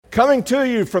Coming to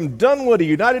you from Dunwoody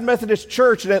United Methodist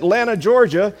Church in Atlanta,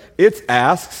 Georgia, it's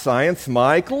Ask Science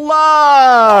Mike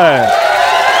Live!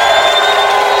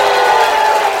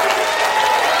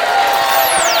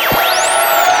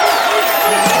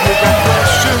 He's got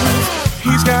questions,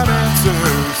 he's got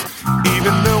answers.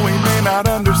 Even though he may not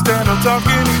understand, he'll talk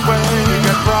anyway. He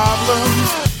got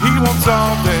problems, he won't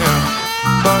solve them,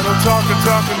 but he'll talk and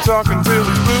talk and talk until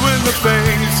he's blue in the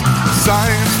face.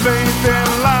 Science, faith,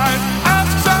 and life.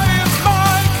 Ask Science Mike.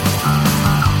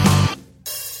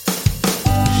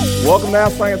 Welcome to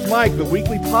Ask Science Mike, the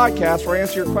weekly podcast where I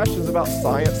answer your questions about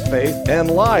science, faith, and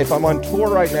life. I'm on tour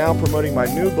right now promoting my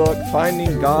new book,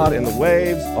 Finding God in the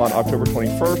Waves. On October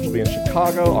 21st, we'll be in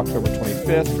Chicago. October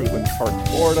 25th, Fruitland Park,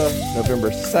 Florida.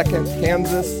 November 2nd,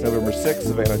 Kansas. November 6th,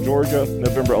 Savannah, Georgia.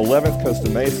 November 11th,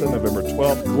 Costa Mesa. November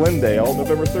 12th, Glendale.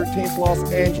 November 13th,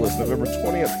 Los Angeles. November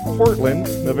 20th, Portland.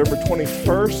 November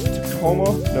 21st,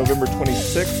 Tacoma. November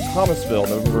 26th, Thomasville.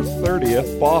 November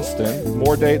 30th, Boston.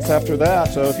 More dates after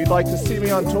that. So if you'd like to see me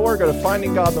on tour, go to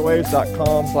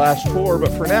findinggodinthewaves.com/tour.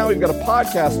 But for now, we've got a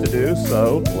podcast to do,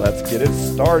 so let's get it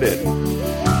started.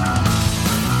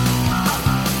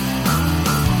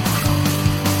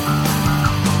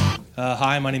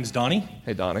 Hi, my name is Donnie.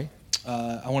 Hey, Donnie.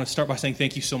 I want to start by saying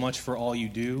thank you so much for all you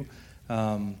do,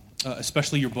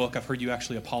 especially your book. I've heard you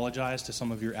actually apologize to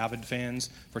some of your avid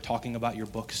fans for talking about your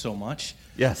book so much.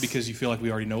 Yes. Because you feel like we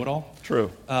already know it all.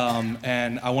 True.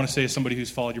 And I want to say, as somebody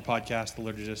who's followed your podcast, The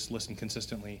Liturgist, listened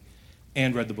consistently,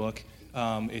 and read the book,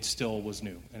 it still was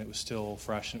new, and it was still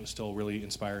fresh, and it was still really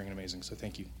inspiring and amazing. So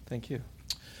thank you. Thank you.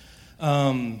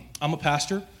 I'm a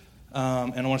pastor.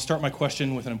 And I want to start my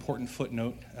question with an important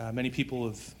footnote. Many people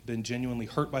have been genuinely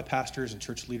hurt by pastors and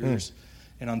church leaders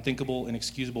in unthinkable,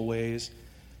 inexcusable ways.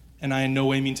 And I in no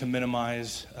way mean to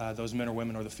minimize those men or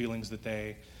women or the feelings that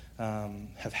they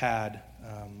have had.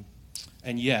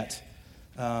 And yet,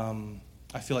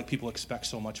 I feel like people expect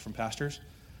so much from pastors.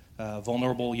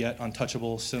 Vulnerable yet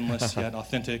untouchable, sinless yet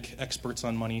authentic, experts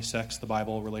on money, sex, the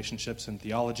Bible, relationships, and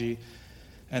theology.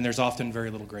 And there's often very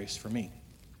little grace for me.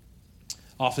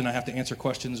 Often I have to answer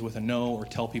questions with a no or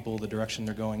tell people the direction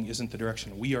they're going isn't the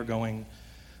direction we are going,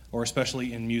 or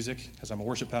especially in music, as I'm a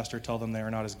worship pastor, tell them they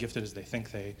are not as gifted as they think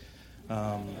they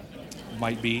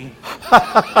might be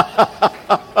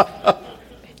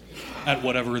at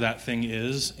whatever that thing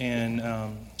is, and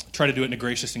try to do it in a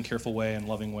gracious and careful way and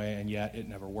loving way, and yet it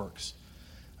never works.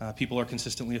 People are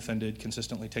consistently offended,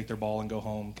 consistently take their ball and go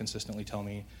home, consistently tell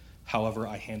me, however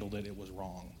I handled it, it was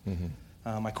wrong. Mm-hmm.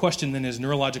 My question then is,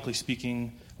 neurologically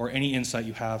speaking, or any insight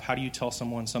you have, how do you tell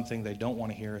someone something they don't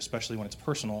want to hear, especially when it's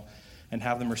personal, and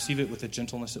have them receive it with the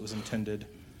gentleness it was intended?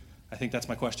 I think that's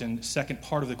my question. Second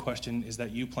part of the question is that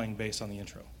you playing bass on the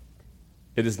intro.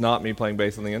 It is not me playing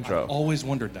bass on the intro. I've always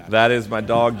wondered that. That is my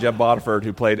dog, Jeb Bodiford,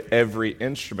 who played every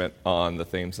instrument on the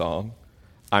theme song.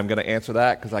 I'm going to answer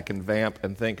that because I can vamp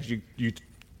and think. Because you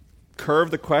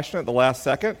curved the question at the last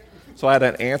second. So I had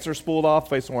an answer spooled off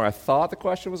based on where I thought the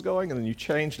question was going, and then you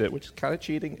changed it, which is kind of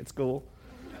cheating. It's cool.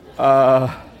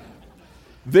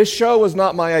 This show was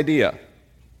not my idea.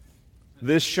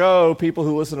 This show, people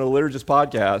who listen to the Liturgist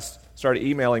podcast started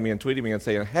emailing me and tweeting me and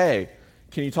saying, hey,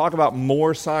 can you talk about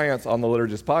more science on the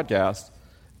Liturgist podcast?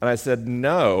 And I said,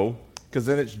 no, because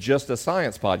then it's just a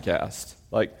science podcast.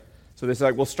 So they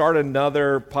said, we'll start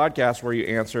another podcast where you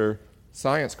answer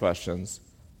science questions.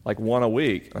 Like one a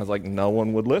week. And I was like, no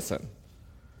one would listen.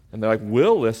 And they're like,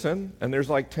 we'll listen. And there's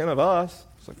like 10 of us.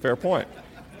 It's like, fair point.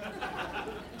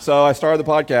 So I started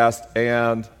the podcast,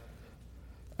 and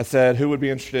I said, who would be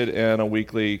interested in a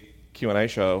weekly Q&A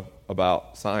show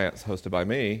about science hosted by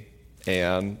me?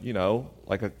 And,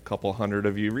 like a couple hundred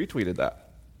of you retweeted that.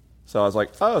 So I was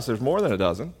like, oh, so there's more than a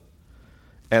dozen.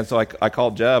 And so I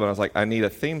called Jeb, and I was like, I need a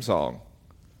theme song.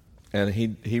 And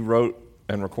he wrote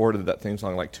and recorded that theme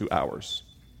song in like 2 hours.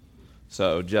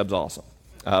 So Jeb's awesome.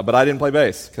 But I didn't play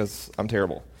bass because I'm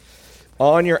terrible.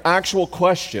 On your actual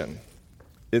question,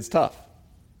 it's tough.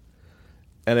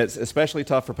 And it's especially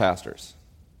tough for pastors.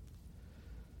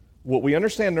 What we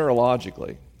understand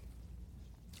neurologically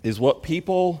is what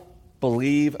people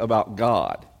believe about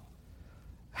God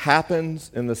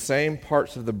happens in the same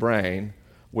parts of the brain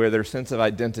where their sense of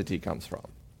identity comes from.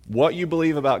 What you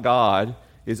believe about God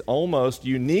is almost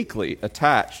uniquely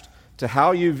attached to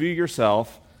how you view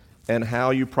yourself and how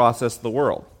you process the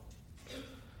world.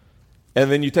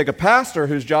 And then you take a pastor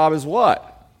whose job is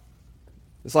what?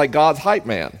 It's like God's hype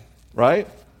man, right?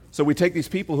 So we take these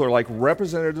people who are like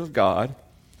representatives of God,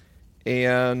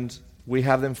 and we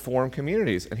have them form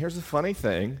communities. And here's the funny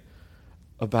thing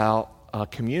about a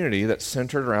community that's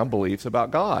centered around beliefs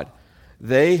about God.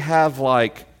 They have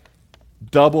like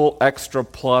double extra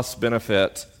plus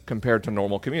benefit compared to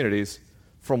normal communities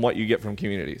from what you get from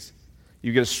communities.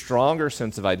 You get a stronger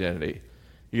sense of identity.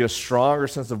 You get a stronger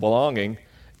sense of belonging.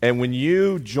 And when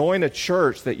you join a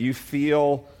church that you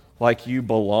feel like you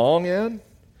belong in,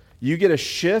 you get a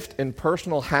shift in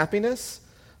personal happiness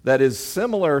that is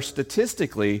similar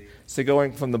statistically to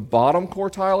going from the bottom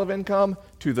quartile of income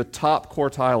to the top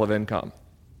quartile of income.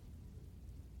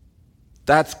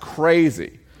 That's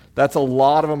crazy. That's a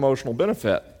lot of emotional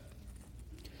benefit.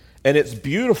 And it's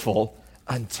beautiful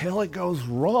until it goes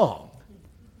wrong.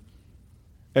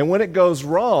 And when it goes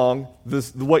wrong,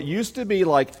 what used to be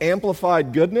like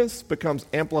amplified goodness becomes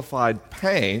amplified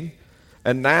pain.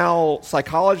 And now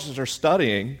psychologists are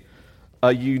studying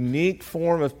a unique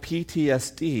form of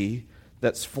PTSD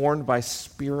that's formed by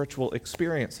spiritual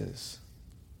experiences.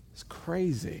 It's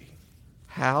crazy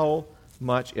how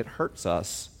much it hurts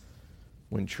us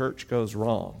when church goes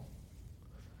wrong.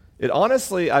 It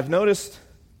honestly, I've noticed,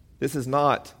 this is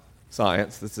not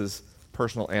science, this is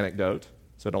personal anecdote,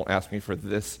 so don't ask me for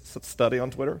this study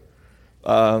on Twitter.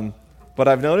 But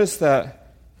I've noticed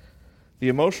that the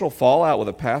emotional fallout with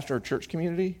a pastor or church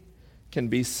community can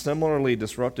be similarly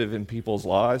disruptive in people's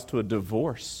lives to a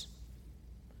divorce.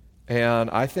 And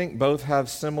I think both have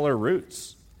similar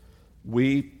roots.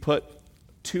 We put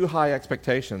too high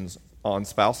expectations on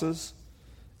spouses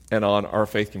and on our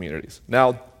faith communities.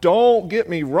 Now, don't get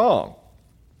me wrong.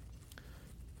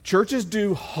 Churches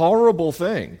do horrible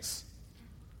things.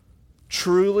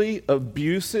 Truly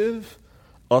abusive,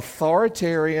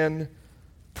 authoritarian,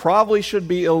 probably should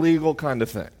be illegal kind of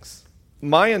things.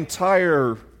 My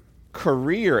entire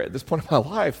career at this point in my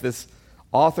life, this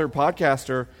author,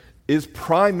 podcaster, is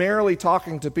primarily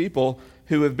talking to people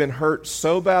who have been hurt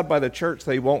so bad by the church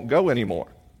they won't go anymore,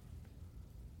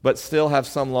 but still have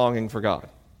some longing for God.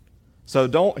 So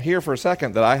don't hear for a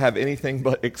second that I have anything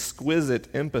but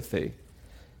exquisite empathy.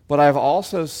 But I've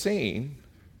also seen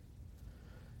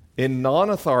in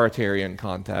non-authoritarian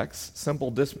contexts, simple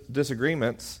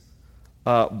disagreements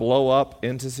blow up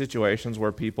into situations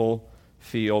where people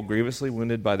feel grievously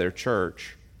wounded by their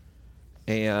church.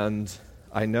 And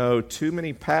I know too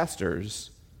many pastors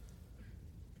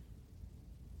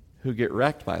who get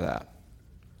wrecked by that.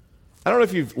 I don't know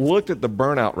if you've looked at the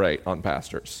burnout rate on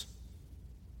pastors.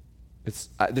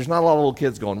 There's not a lot of little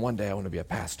kids going, one day I want to be a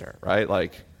pastor, right?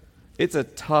 Like, it's a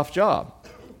tough job.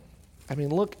 I mean,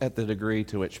 look at the degree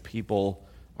to which people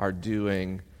are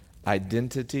doing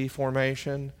identity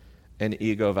formation and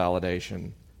ego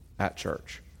validation at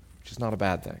church, which is not a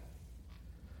bad thing.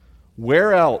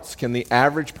 Where else can the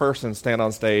average person stand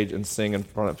on stage and sing in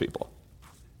front of people?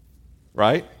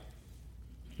 Right?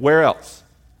 Where else?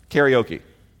 Karaoke.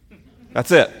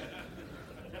 That's it.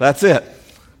 That's it.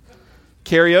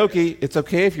 Karaoke, it's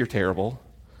okay if you're terrible.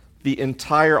 The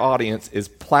entire audience is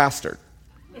plastered.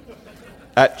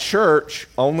 At church,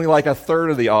 only like a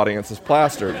third of the audience is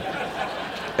plastered.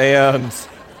 And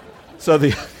so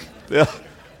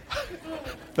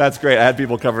that's great. I had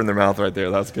people covering their mouth right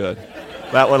there. That's good.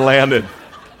 That one landed.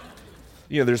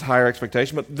 You know, there's higher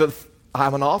expectation. But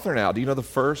I'm an author now. Do you know the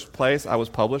first place I was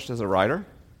published as a writer?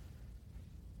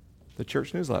 The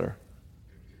church newsletter.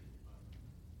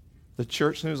 The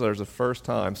church newsletter is the first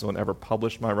time someone ever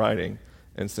published my writing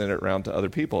and sent it around to other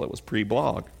people. It was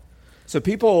pre-blog. So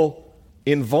people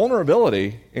in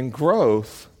vulnerability, in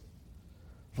growth,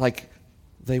 like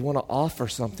they want to offer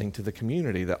something to the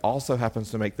community that also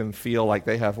happens to make them feel like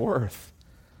they have worth.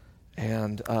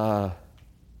 And then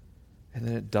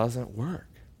it doesn't work.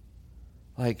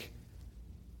 Like,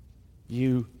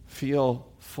 you feel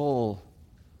full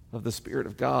of the Spirit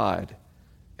of God,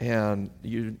 and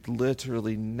you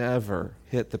literally never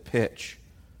hit the pitch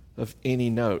of any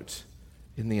note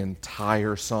in the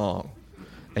entire song.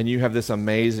 And you have this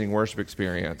amazing worship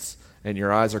experience, and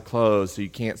your eyes are closed so you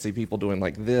can't see people doing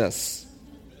like this,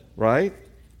 right?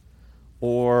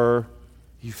 Or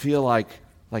you feel like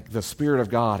the Spirit of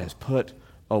God has put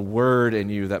a word in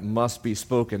you that must be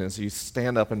spoken as you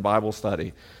stand up in Bible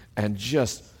study and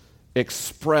just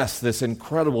express this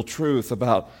incredible truth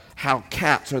about how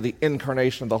cats are the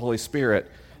incarnation of the Holy Spirit.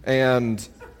 And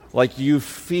like you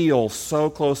feel so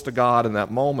close to God in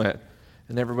that moment,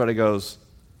 and everybody goes,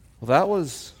 well,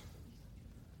 is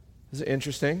it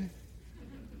interesting?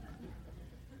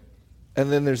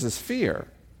 And then there's this fear,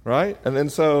 right? And then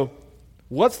so,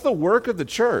 what's the work of the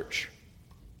church?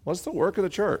 What's the work of the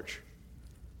church?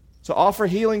 To offer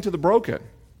healing to the broken.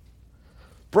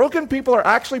 Broken people are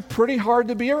actually pretty hard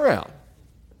to be around.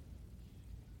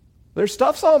 Their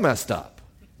stuff's all messed up.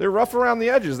 They're rough around the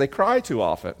edges. They cry too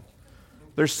often.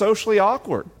 They're socially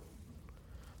awkward.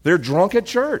 They're drunk at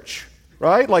church,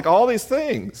 right? Like all these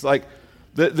things. Like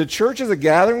The church is a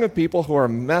gathering of people who are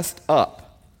messed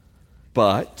up,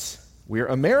 but we're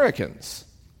Americans,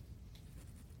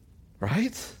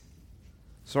 right?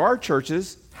 So our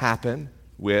churches happen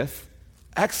with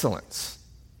excellence.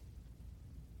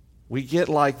 We get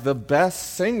like the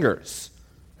best singers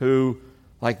who,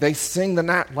 like they sing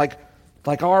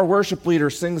like our worship leader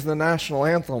sings the national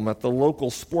anthem at the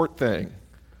local sport thing.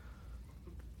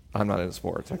 I'm not into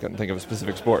sports. I couldn't think of a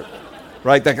specific sport.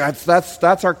 Right?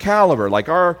 That's our caliber. Like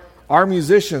our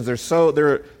musicians,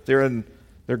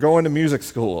 they're going to music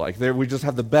school. Like we just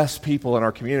have the best people in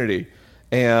our community,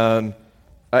 and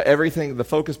everything. The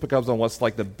focus becomes on what's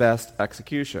like the best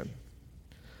execution.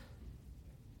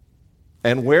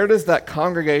 And where does that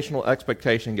congregational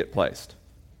expectation get placed?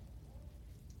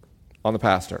 On the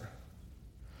pastor.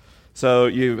 So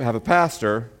you have a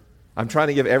pastor. I'm trying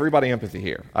to give everybody empathy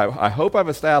here. I hope I've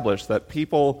established that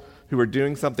people who are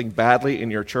doing something badly in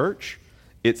your church,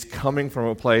 it's coming from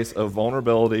a place of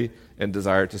vulnerability and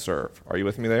desire to serve. Are you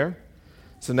with me there?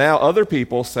 So now other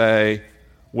people say,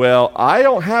 well, I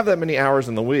don't have that many hours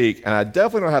in the week, and I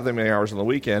definitely don't have that many hours on the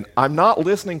weekend. I'm not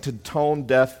listening to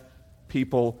tone-deaf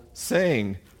people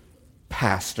sing,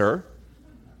 Pastor.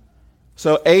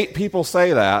 So 8 people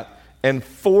say that, and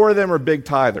 4 of them are big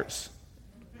tithers.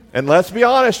 And let's be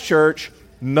honest, church,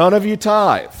 none of you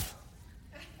tithe.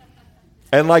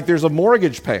 And like there's a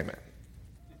mortgage payment.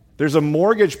 There's a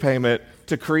mortgage payment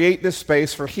to create this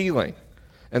space for healing.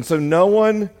 And so no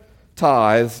one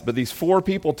tithes, but these 4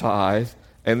 people tithe,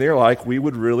 and they're like, we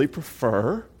would really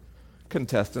prefer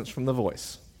contestants from The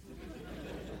Voice.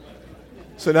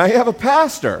 So now you have a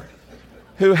pastor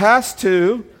who has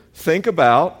to think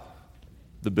about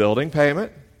the building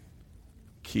payment,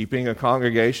 keeping a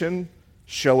congregation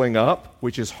showing up,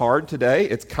 which is hard today.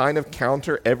 It's kind of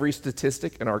counter every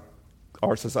statistic in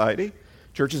our society.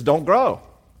 Churches don't grow.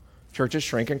 Churches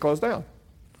shrink and close down.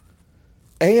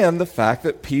 And the fact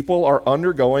that people are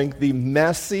undergoing the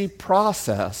messy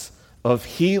process of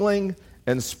healing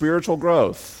and spiritual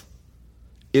growth.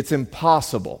 It's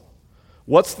impossible.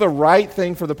 What's the right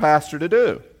thing for the pastor to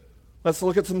do? Let's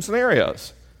look at some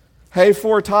scenarios. Hey,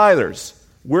 4 tithers,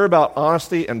 we're about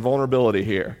honesty and vulnerability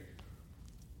here.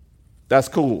 That's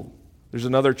cool. There's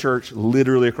another church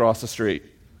literally across the street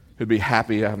who'd be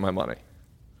happy to have my money.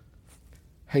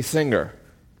 Hey, singer,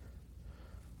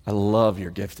 I love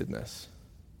your giftedness,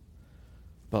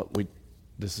 but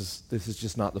this is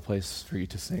just not the place for you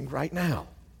to sing right now.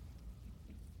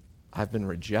 I've been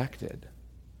rejected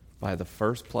by the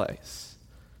first place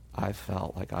I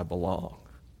felt like I belong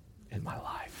in my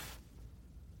life.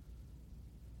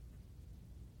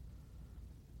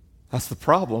 That's the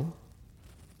problem.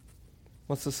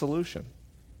 What's the solution?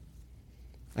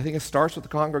 I think it starts with the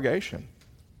congregation.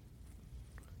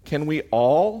 Can we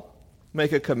all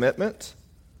make a commitment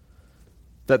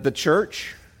that the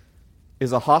church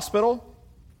is a hospital?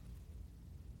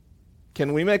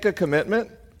 Can we make a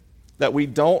commitment that we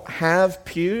don't have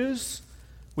pews,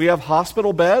 we have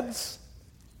hospital beds,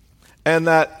 and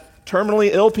that terminally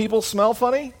ill people smell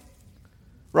funny?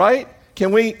 Right?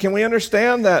 Can we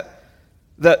understand that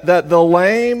the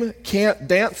lame can't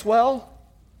dance well?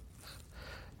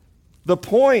 The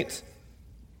point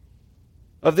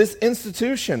of this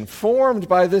institution formed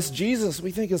by this Jesus we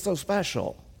think is so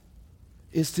special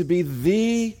is to be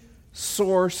the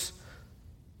source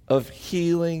of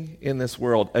healing in this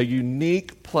world, a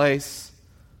unique place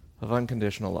of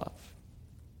unconditional love.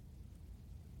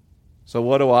 So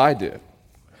what do? I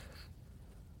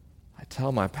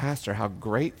tell my pastor how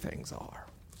great things are.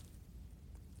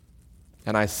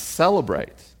 And I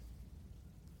celebrate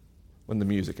when the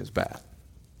music is bad.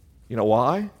 You know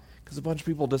why? Because a bunch of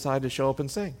people decide to show up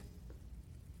and sing.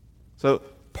 So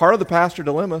part of the pastor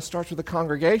dilemma starts with the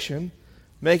congregation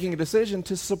making a decision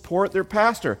to support their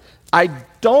pastor. I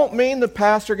don't mean the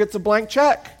pastor gets a blank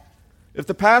check. If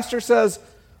the pastor says,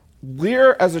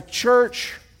 we're as a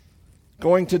church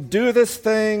going to do this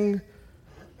thing,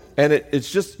 and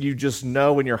it's just, you just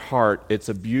know in your heart it's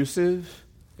abusive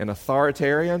and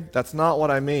authoritarian, that's not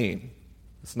what I mean.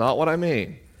 It's not what I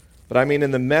mean. But I mean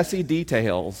in the messy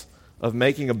details of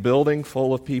making a building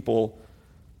full of people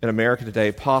in America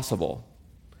today possible,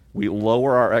 we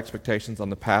lower our expectations on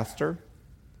the pastor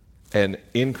and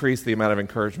increase the amount of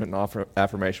encouragement and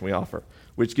affirmation we offer,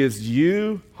 which gives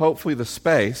you, hopefully, the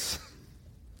space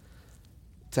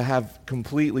to have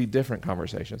completely different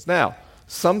conversations. Now,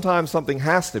 sometimes something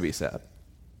has to be said.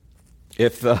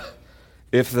 If the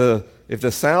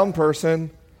sound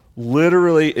person,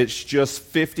 literally, it's just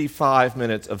 55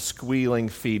 minutes of squealing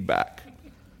feedback.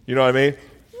 You know what I mean?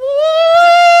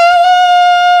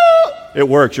 It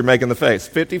works. You're making the face.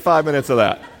 55 minutes of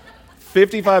that.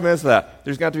 55 minutes of that.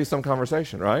 There's got to be some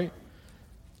conversation, right?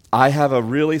 I have a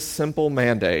really simple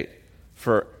mandate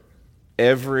for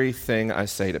everything I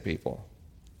say to people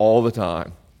all the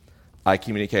time. I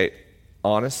communicate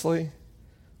honestly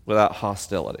without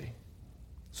hostility.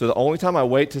 So the only time I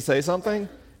wait to say something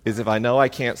is if I know I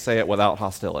can't say it without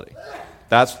hostility.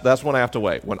 That's when I have to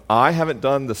wait. When I haven't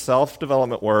done the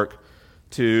self-development work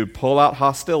to pull out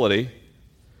hostility,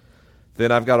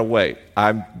 then I've got to wait.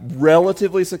 I'm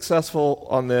relatively successful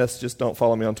on this. Just don't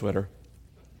follow me on Twitter.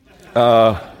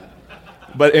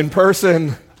 But in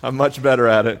person, I'm much better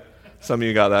at it. Some of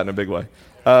you got that in a big way.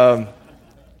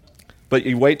 But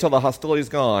you wait till the hostility's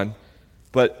gone.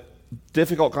 But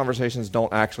difficult conversations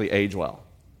don't actually age well.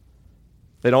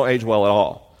 They don't age well at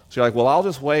all. So you're like, well, I'll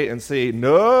just wait and see.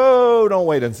 No, don't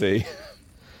wait and see.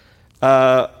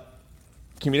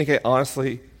 Communicate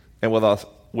honestly and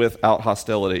without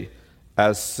hostility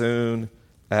as soon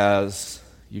as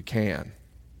you can.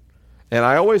 And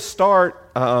I always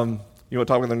start, talking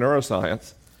with the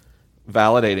neuroscience,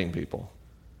 validating people.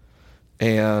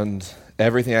 And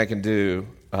everything I can do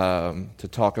to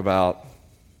talk about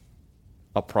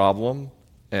a problem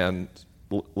and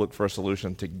look for a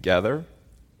solution together.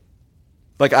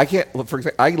 Like I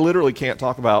literally can't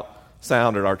talk about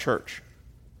sound at our church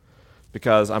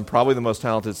because I'm probably the most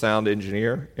talented sound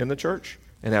engineer in the church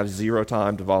and have zero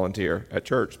time to volunteer at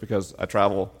church because I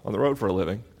travel on the road for a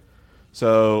living.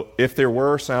 So if there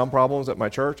were sound problems at my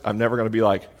church, I'm never going to be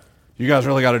like, you guys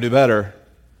really got to do better,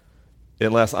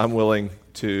 unless I'm willing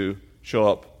to show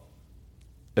up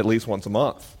at least once a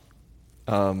month.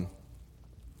 But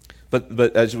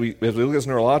as we look at this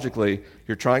neurologically,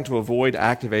 you're trying to avoid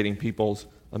activating people's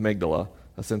amygdala,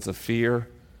 a sense of fear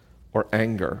or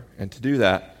anger. And to do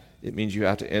that, it means you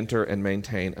have to enter and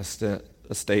maintain a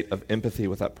state of empathy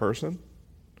with that person.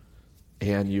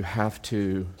 And you have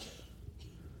to...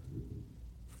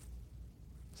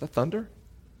 Is that thunder?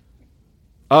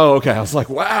 Oh, okay. I was like,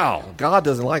 wow, God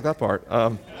doesn't like that part.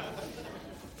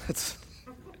 That's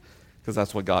because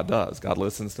that's what God does. God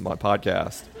listens to my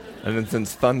podcast and then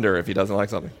sends thunder if he doesn't like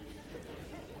something.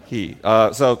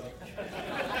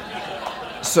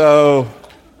 So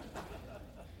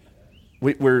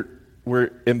we're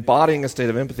embodying a state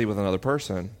of empathy with another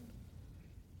person,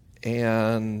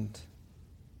 and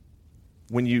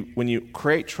when you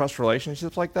create trust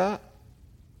relationships like that,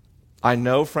 I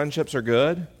know friendships are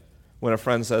good when a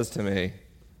friend says to me,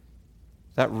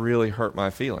 that really hurt my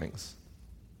feelings.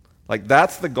 Like,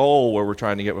 that's the goal where we're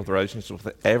trying to get with relationships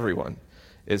with everyone,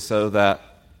 is so that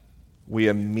we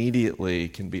immediately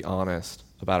can be honest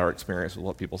about our experience with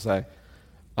what people say.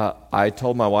 I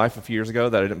told my wife a few years ago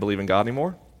that I didn't believe in God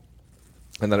anymore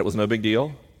and that it was no big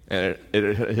deal. And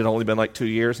it had only been like 2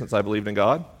 years since I believed in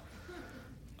God.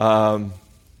 And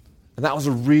that was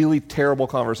a really terrible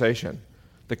conversation.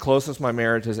 The closest my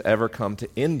marriage has ever come to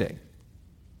ending.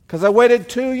 Because I waited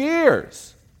 2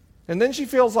 years. And then she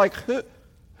feels like,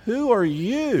 who are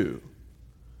you?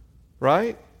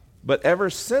 Right? But ever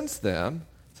since then,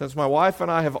 since my wife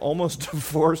and I have almost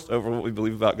divorced over what we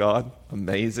believe about God,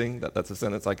 amazing that's a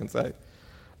sentence I can say,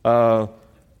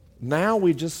 now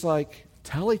we just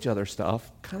tell each other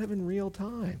stuff kind of in real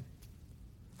time.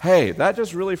 Hey, that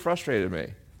just really frustrated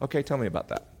me. Okay, tell me about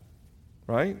that.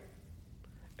 Right?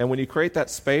 And when you create that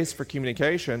space for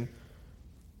communication,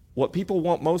 what people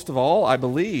want most of all, I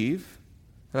believe,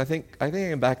 and I think I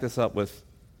can back this up with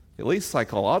at least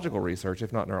psychological research,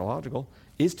 if not neurological,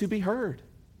 is to be heard,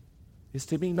 is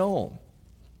to be known.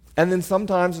 And then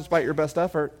sometimes, despite your best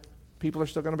effort, people are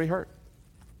still going to be hurt.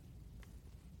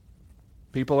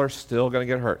 People are still going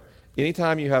to get hurt.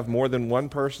 Anytime you have more than one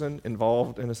person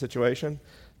involved in a situation,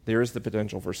 there is the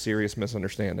potential for serious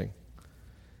misunderstanding.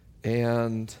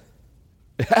 And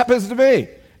it happens to me.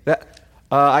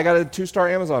 I got a 2-star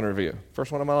Amazon review.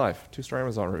 First one of my life, 2-star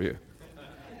Amazon review.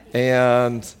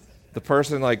 And the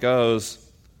person goes,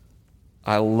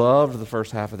 I loved the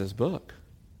first half of this book,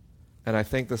 and I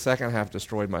think the second half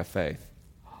destroyed my faith.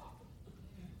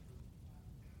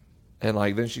 And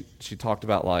then she talked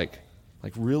about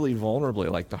really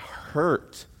vulnerably, the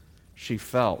hurt she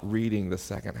felt reading the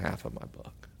second half of my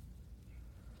book.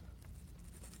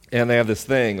 And they have this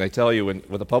thing, they tell you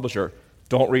with a publisher,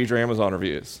 don't read your Amazon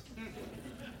reviews.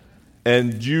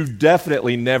 And you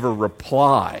definitely never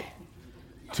reply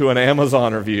to an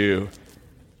Amazon review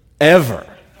ever.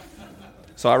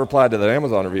 So I replied to that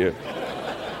Amazon review.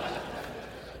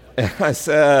 And I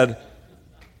said,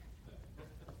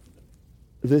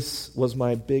 this was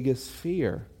my biggest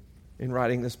fear in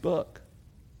writing this book.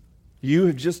 You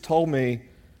have just told me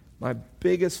my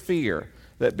biggest fear,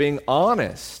 that being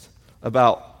honest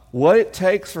about what it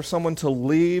takes for someone to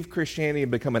leave Christianity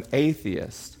and become an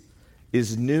atheist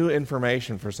is new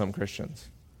information for some Christians.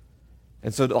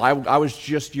 And so I was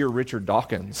just your Richard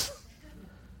Dawkins.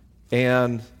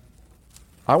 And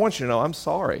I want you to know I'm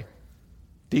sorry,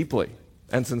 deeply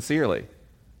and sincerely.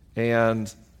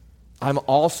 And I'm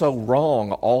also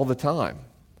wrong all the time.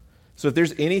 So if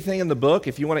there's anything in the book,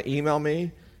 if you want to email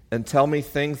me and tell me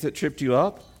things that tripped you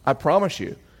up, I promise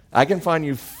you, I can find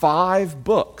you 5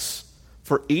 books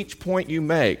for each point you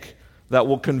make that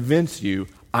will convince you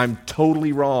I'm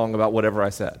totally wrong about whatever I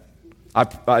said.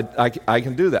 I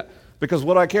can do that. Because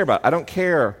what do I care about? I don't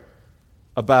care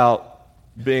about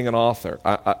being an author.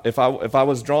 If I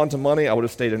was drawn to money, I would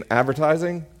have stayed in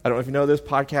advertising. I don't know if you know this,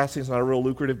 podcasting is not a real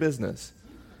lucrative business.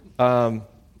 But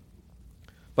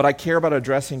I care about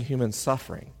addressing human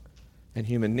suffering and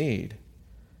human need.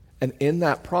 And in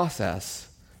that process,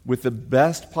 with the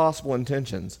best possible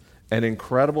intentions and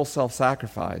incredible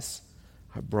self-sacrifice,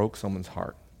 I broke someone's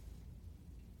heart.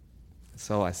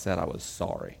 So I said I was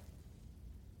sorry.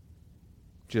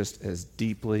 Just as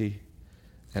deeply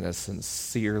and as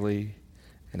sincerely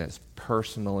and as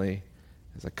personally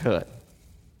as I could.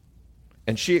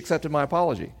 And she accepted my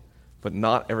apology, but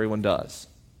not everyone does.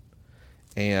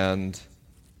 And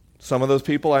some of those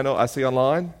people I see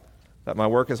online that my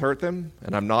work has hurt them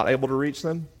and I'm not able to reach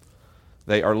them,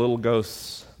 they are little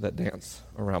ghosts that dance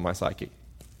around my psyche.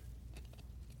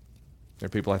 They're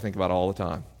people I think about all the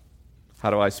time.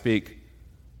 How do I speak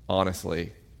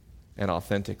honestly and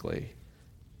authentically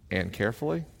and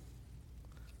carefully?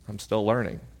 I'm still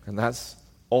learning. And that's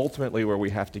ultimately where we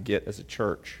have to get as a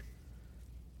church.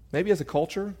 Maybe as a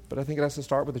culture, but I think it has to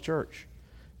start with the church.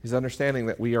 Is understanding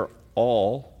that we are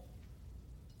all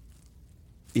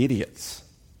idiots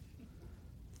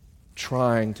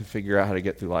trying to figure out how to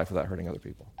get through life without hurting other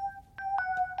people.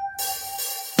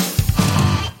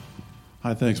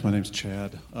 Hi, thanks. My name's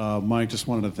Chad. Mike, just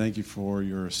wanted to thank you for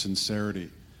your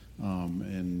sincerity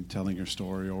in telling your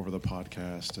story over the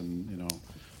podcast, and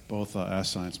both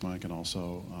Ask Science Mike and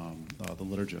also the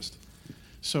liturgist.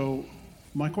 So,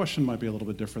 my question might be a little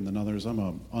bit different than others. I'm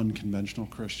an unconventional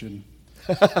Christian.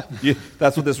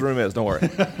 That's what this room is. Don't worry.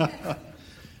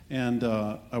 And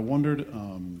I wondered,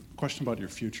 question about your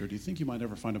future. Do you think you might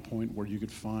ever find a point where you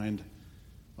could find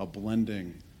a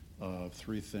blending of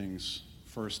 3 things?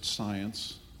 First,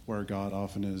 science, where God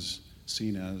often is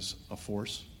seen as a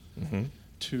force. Mm-hmm.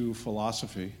 2,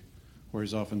 philosophy, where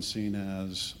he's often seen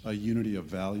as a unity of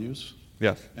values.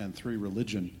 Yes. And 3,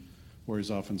 religion, where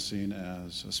he's often seen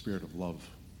as a spirit of love.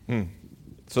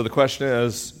 So the question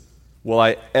is, will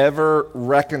I ever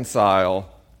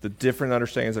reconcile the different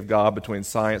understandings of God between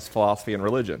science, philosophy, and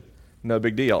religion? No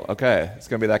big deal. Okay, it's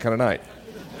going to be that kind of night.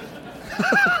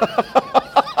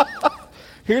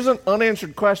 Here's an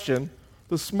unanswered question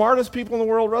the smartest people in the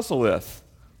world wrestle with.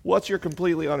 What's your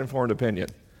completely uninformed opinion?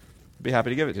 I'd be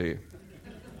happy to give it to you.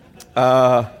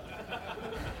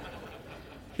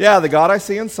 The God I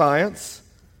see in science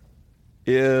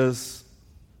is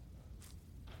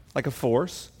like a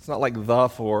force. It's not like the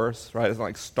Force, right? It's not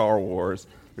like Star Wars.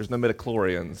 There's no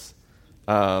midichlorians.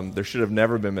 There should have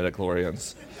never been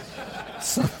midichlorians.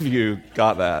 Some of you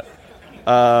got that.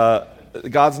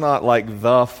 God's not like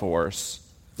the Force.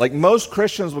 Like most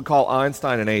Christians would call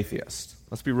Einstein an atheist.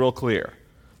 Let's be real clear.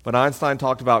 But Einstein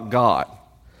talked about God.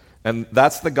 And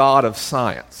that's the God of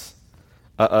science.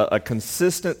 A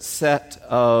consistent set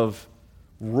of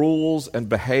rules and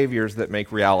behaviors that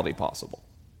make reality possible.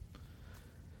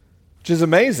 Which is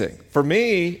amazing. For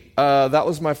me, that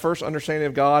was my first understanding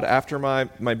of God after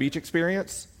my beach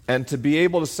experience. And to be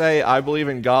able to say, I believe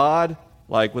in God,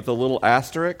 like with a little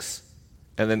asterisk,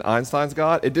 and then Einstein's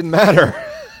God, it didn't matter.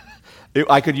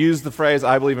 I could use the phrase,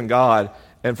 I believe in God,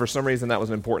 and for some reason that was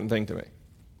an important thing to me.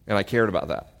 And I cared about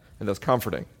that. And that was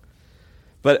comforting.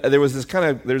 But there's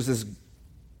this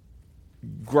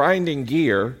grinding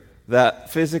gear that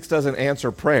physics doesn't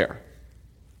answer prayer.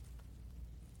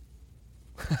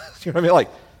 You know what I mean? Like,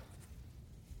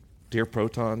 dear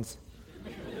protons,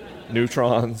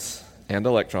 neutrons, and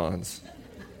electrons,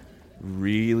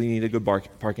 really need a good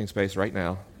parking space right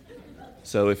now.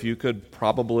 So if you could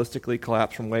probabilistically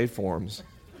collapse from waveforms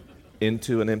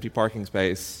into an empty parking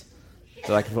space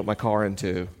that I can put my car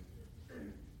into,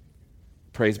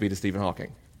 praise be to Stephen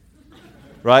Hawking.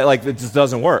 Right? Like, it just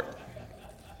doesn't work.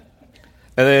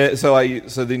 And then,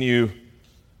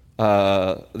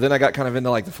 then I got kind of into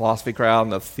like the philosophy crowd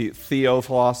and the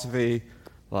theo-philosophy,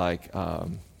 like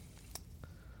the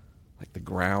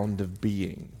ground of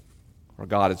being, or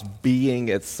God is being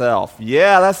itself.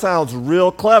 Yeah, that sounds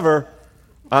real clever.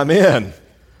 I'm in.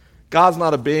 God's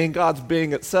not a being, God's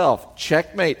being itself.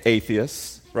 Checkmate,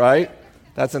 atheists, right?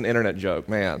 That's an internet joke,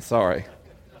 man. Sorry.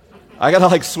 I gotta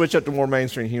like switch up to more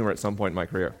mainstream humor at some point in my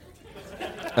career.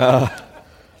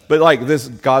 But like this,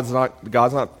 God's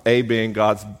not a being,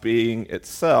 God's being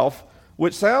itself,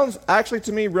 which sounds actually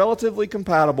to me relatively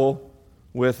compatible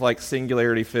with like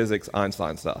singularity physics,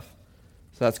 Einstein stuff.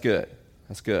 So that's good.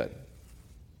 That's good.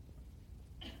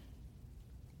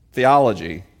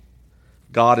 Theology.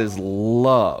 God is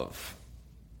love.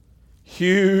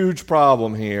 Huge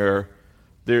problem here.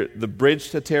 The bridge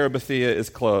to Terabithia is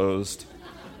closed.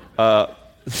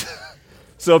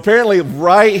 So apparently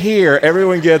right here,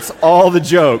 everyone gets all the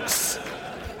jokes.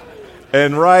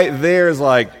 And right there is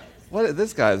like, what?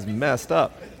 This guy's messed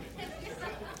up.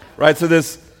 Right, so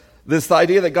this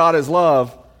idea that God is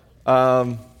love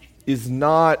is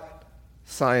not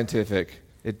scientific.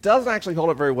 It doesn't actually hold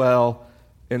up very well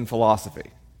in philosophy.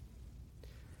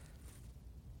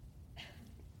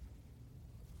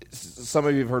 Some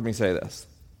of you have heard me say this.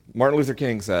 Martin Luther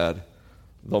King said,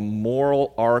 the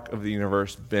moral arc of the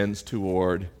universe bends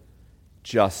toward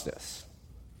justice.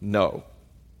 No.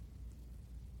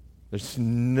 There's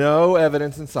no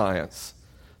evidence in science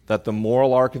that the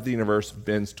moral arc of the universe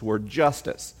bends toward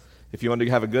justice. If you wanted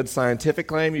to have a good scientific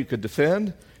claim you could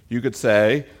defend, you could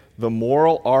say the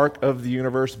moral arc of the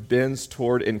universe bends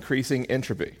toward increasing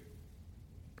entropy.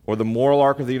 Or the moral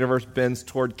arc of the universe bends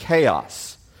toward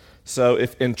chaos. So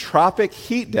if entropic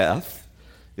heat death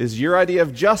is your idea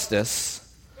of justice,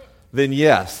 then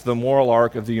yes, the moral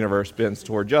arc of the universe bends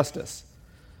toward justice.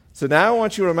 So now I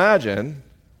want you to imagine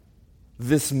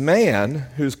this man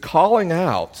who's calling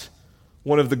out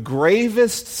one of the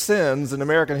gravest sins in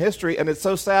American history, and it's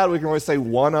so sad we can only say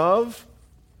one of,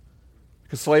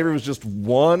 because slavery was just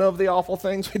one of the awful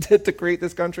things we did to create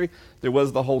this country. There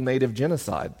was the whole native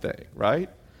genocide thing, right?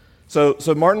 So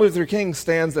Martin Luther King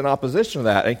stands in opposition to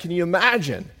that. And can you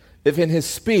imagine if in his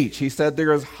speech he said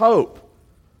there is hope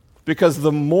because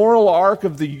the moral arc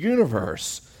of the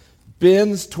universe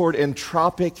bends toward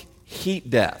entropic heat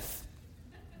death?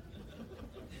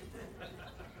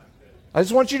 I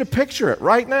just want you to picture it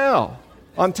right now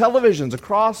on televisions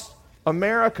across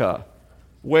America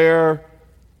where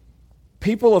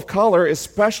people of color,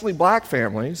 especially black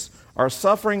families, are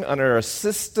suffering under a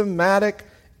systematic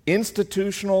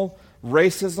institutional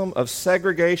racism of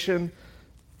segregation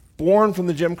born from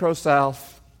the Jim Crow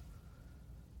South.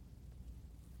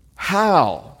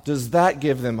 How does that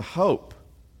give them hope,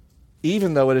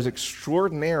 even though it is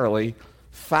extraordinarily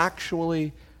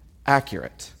factually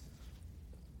accurate?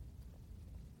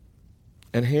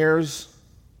 And here's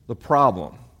the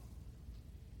problem.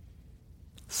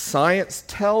 Science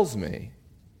tells me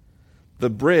the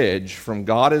bridge from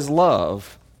God is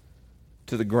love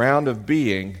to the ground of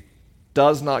being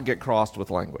does not get crossed with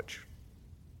language.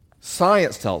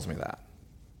 Science tells me that.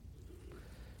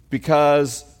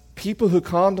 Because people who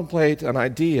contemplate an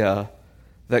idea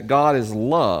that God is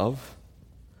love,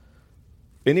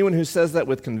 anyone who says that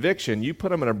with conviction, you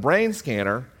put them in a brain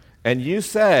scanner and you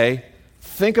say,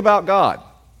 think about God.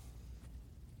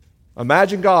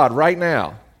 Imagine God right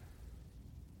now.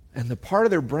 And the part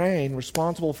of their brain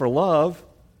responsible for love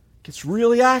gets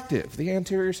really active, the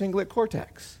anterior cingulate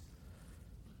cortex.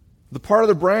 The part of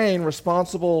the brain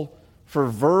responsible for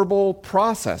verbal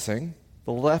processing,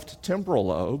 the left temporal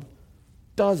lobe,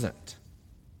 doesn't.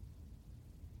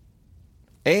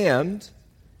 And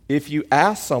if you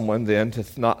ask someone then to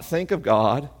not think of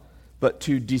God, but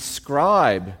to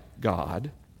describe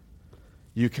God,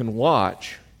 you can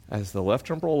watch as the left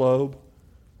temporal lobe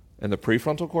and the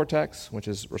prefrontal cortex, which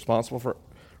is responsible for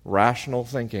rational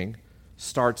thinking,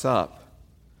 starts up,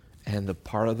 and the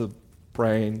part of the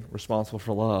brain responsible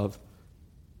for love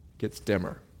gets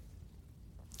dimmer.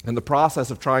 And the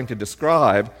process of trying to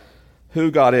describe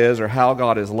who God is or how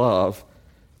God is love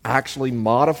actually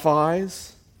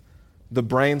modifies the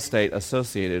brain state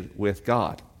associated with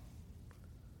God.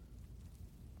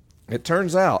 It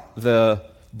turns out the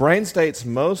brain states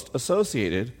most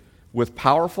associated with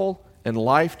powerful and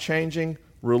life-changing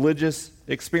religious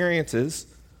experiences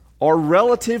are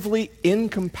relatively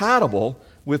incompatible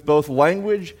with both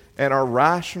language and our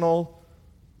rational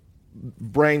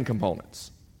brain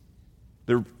components.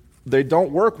 They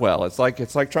don't work well. It's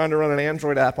like trying to run an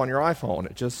Android app on your iPhone.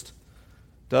 It just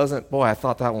doesn't. Boy, I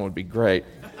thought that one would be great.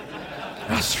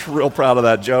 I was real proud of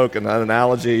that joke and that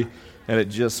analogy, and it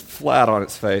just flat on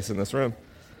its face in this room.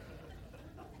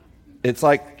 It's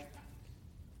like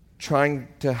trying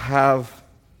to have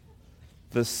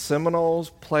the Seminoles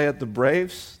play at the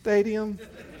Braves Stadium.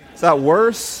 Is that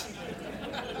worse?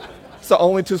 It's the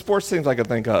only two sports teams I could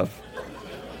think of.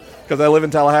 Because I live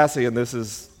in Tallahassee, and this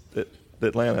is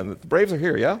Atlanta. And the Braves are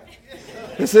here, yeah?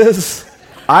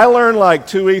 I learned like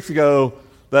 2 weeks ago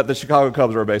that the Chicago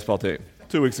Cubs are a baseball team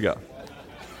 2 weeks ago.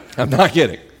 I'm not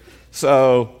kidding.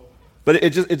 So, but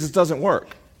it just doesn't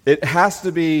work. It has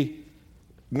to be,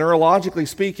 neurologically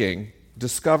speaking,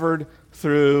 discovered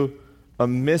through a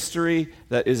mystery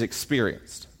that is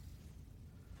experienced.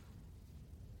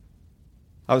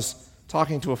 I was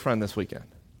talking to a friend this weekend,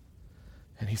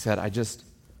 and he said,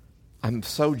 I'm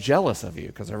so jealous of you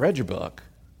because I read your book,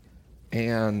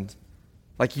 and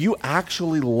like you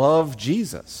actually love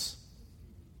Jesus.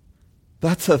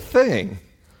 That's a thing.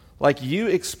 Like you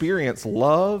experience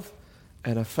love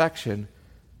and affection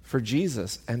for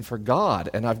Jesus and for God.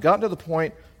 And I've gotten to the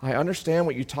point, I understand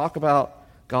what you talk about,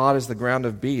 God as the ground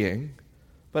of being,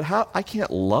 but how I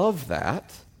can't love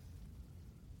that.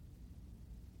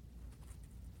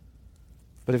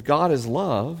 But if God is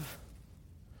love,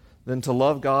 then to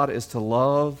love God is to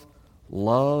love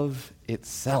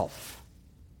itself,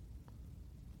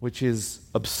 which is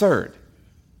absurd.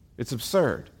 It's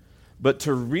absurd. But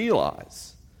to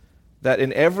realize that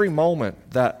in every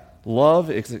moment that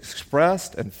love is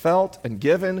expressed and felt and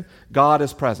given, God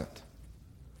is present.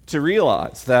 To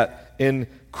realize that in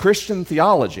Christian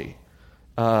theology,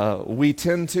 we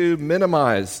tend to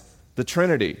minimize the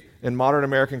Trinity in modern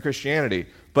American Christianity,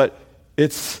 but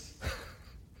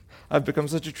I've become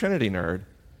such a Trinity nerd.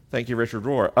 Thank you, Richard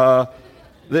Rohr.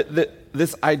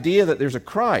 This idea that there's a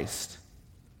Christ,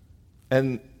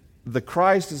 and the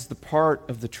Christ is the part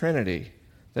of the Trinity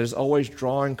that is always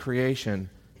drawing creation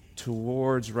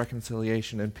towards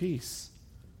reconciliation and peace.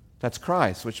 That's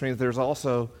Christ, which means there's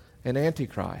also an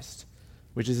Antichrist,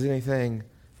 which is anything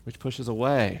which pushes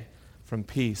away from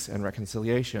peace and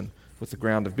reconciliation with the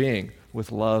ground of being,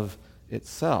 with love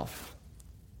itself.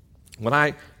 When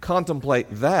I contemplate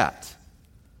that,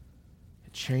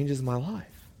 it changes my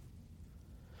life.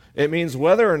 It means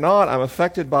whether or not I'm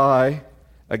affected by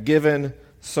a given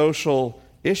social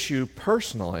issue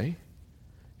personally,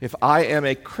 if I am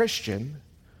a Christian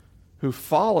who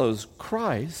follows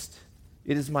Christ,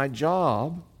 it is my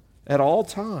job at all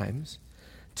times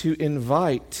to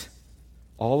invite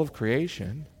all of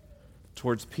creation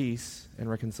towards peace and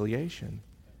reconciliation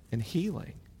and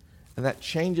healing. And that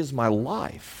changes my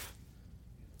life,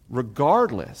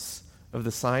 regardless of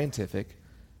the scientific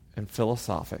and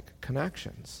philosophic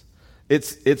connections.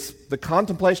 It's the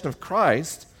contemplation of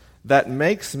Christ that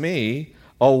makes me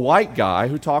a white guy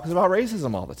who talks about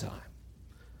racism all the time.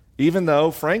 Even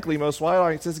though, frankly, most white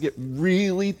audiences get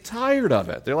really tired of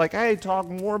it. They're like, hey, talk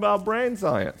more about brain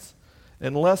science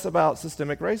and less about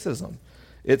systemic racism.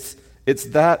 It's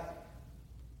that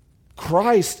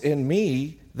Christ in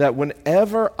me that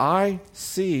whenever I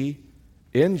see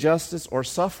injustice or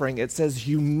suffering, it says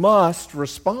you must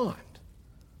respond.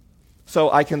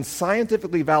 So I can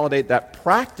scientifically validate that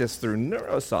practice through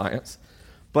neuroscience,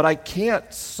 but I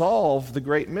can't solve the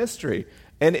great mystery.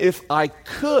 And if I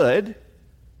could,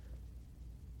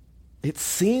 it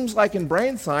seems like in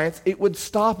brain science, it would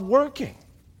stop working.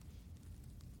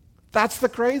 That's the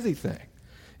crazy thing.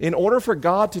 In order for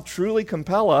God to truly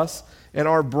compel us in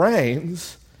our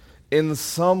brains, in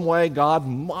some way, God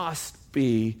must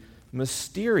be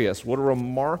mysterious. What a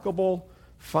remarkable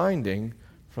finding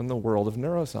from the world of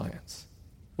neuroscience.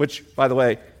 Which, by the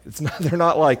way, they're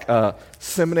not like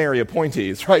seminary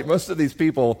appointees, right? Most of these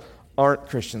people aren't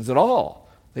Christians at all.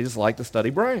 They just like to study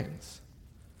brains.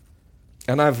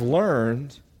 And I've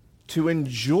learned to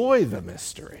enjoy the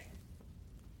mystery.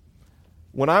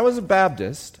 When I was a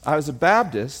Baptist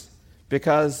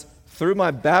because through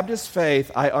my Baptist faith,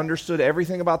 I understood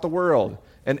everything about the world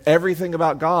and everything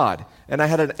about God. And I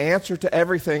had an answer to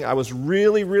everything I was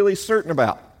really, really certain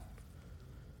about.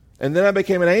 And then I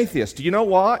became an atheist. Do you know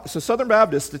why? So Southern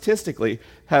Baptists statistically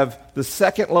have the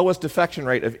second lowest defection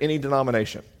rate of any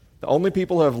denomination. The only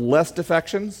people who have less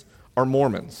defections are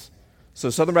Mormons. So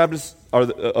Southern Baptists are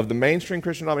of the mainstream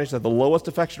Christian denominations have the lowest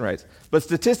defection rates. But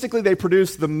statistically, they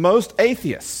produce the most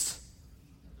atheists.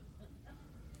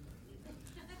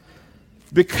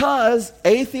 Because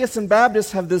atheists and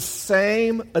Baptists have this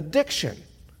same addiction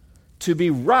to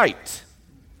be right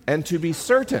and to be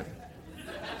certain.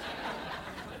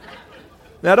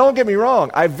 Now, don't get me wrong.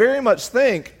 I very much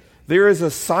think there is a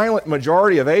silent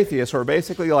majority of atheists who are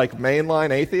basically like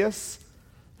mainline atheists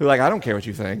who are like, I don't care what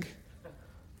you think.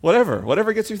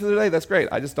 Whatever gets you through the day, that's great.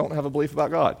 I just don't have a belief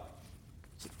about God.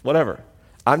 Whatever.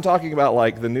 I'm talking about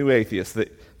like the new atheists,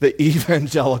 the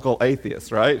evangelical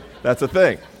atheists, right? That's a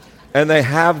thing. And they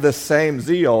have the same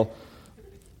zeal.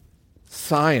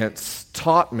 Science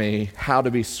taught me how to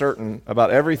be certain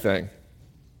about everything.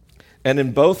 And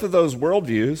in both of those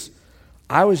worldviews,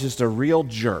 I was just a real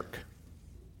jerk.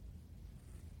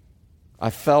 I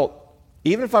felt,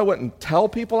 even if I wouldn't tell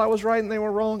people I was right and they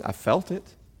were wrong, I felt it.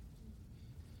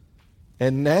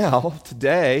 And now,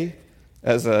 today,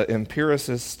 as an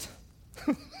empiricist,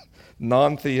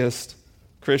 non-theist,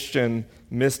 Christian,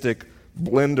 mystic,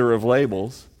 blender of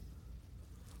labels,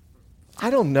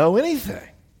 I don't know anything.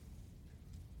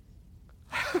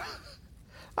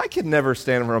 I could never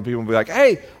stand in front of people and be like,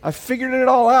 hey, I figured it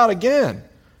all out again.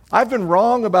 I've been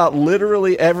wrong about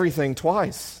literally everything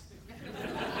twice.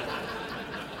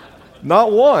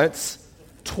 Not once,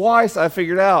 twice I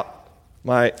figured out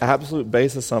my absolute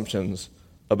base assumptions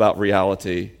about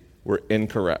reality were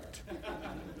incorrect.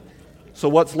 So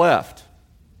what's left?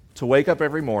 To wake up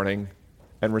every morning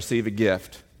and receive a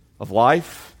gift of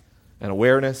life and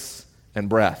awareness and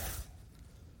breath.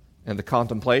 And the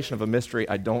contemplation of a mystery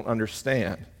I don't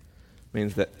understand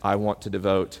means that I want to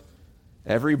devote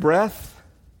every breath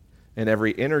and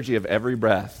every energy of every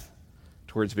breath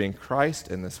towards being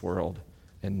Christ in this world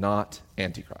and not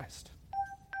Antichrist.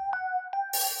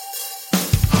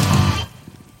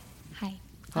 Hi.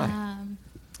 Hi.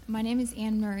 My name is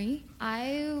Anne Murray.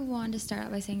 I want to start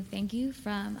out by saying thank you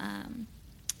from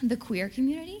the queer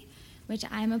community, which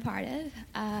I'm a part of.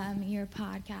 Your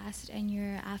podcast and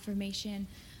your affirmation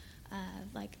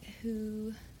of like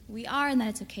who we are and that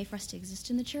it's okay for us to exist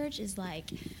in the church is like,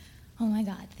 oh my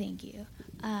God, thank you.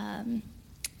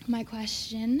 My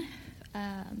question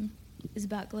is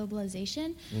about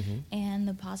globalization and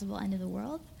the possible end of the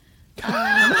world.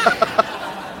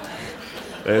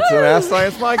 It's an Ask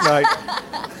Science Mike night.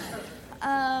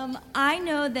 I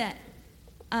know that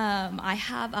I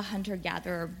have a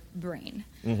hunter-gatherer brain.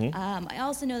 I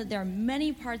also know that there are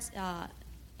many parts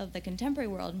of the contemporary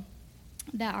world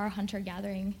that are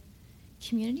hunter-gathering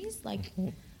communities. Like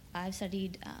I've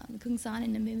studied Kungsan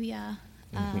in Namibia.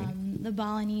 The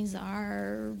Balinese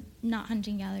are not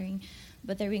hunting-gathering,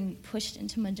 but they're being pushed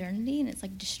into modernity, and it's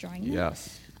like destroying them.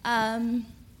 Yes.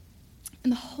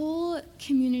 And the whole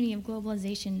community of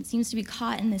globalization seems to be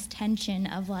caught in this tension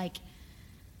of like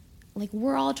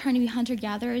we're all trying to be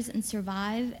hunter-gatherers and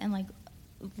survive and like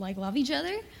love each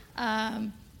other,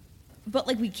 but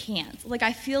like we can't. Like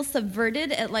I feel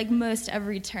subverted at like most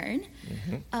every turn,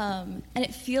 and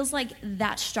it feels like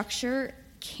that structure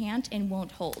can't and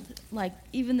won't hold. Like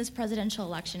even this presidential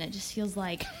election, it just feels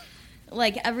like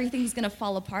everything's gonna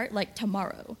fall apart like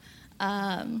tomorrow.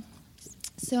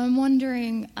 So I'm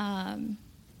wondering,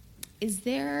 is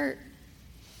there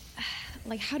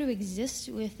like how to exist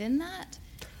within that?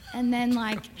 And then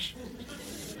like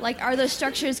are those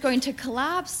structures going to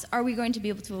collapse? Are we going to be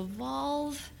able to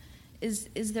evolve?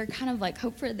 Is there kind of like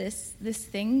hope for this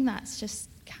thing that's just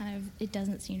kind of, it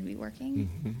doesn't seem to be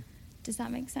working? Does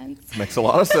that make sense? Makes a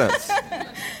lot of sense.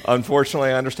 Unfortunately,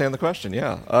 I understand the question,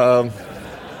 yeah.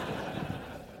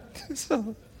 So,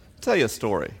 I'll tell you a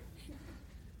story.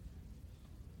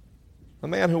 A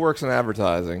man who works in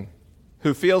advertising,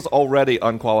 who feels already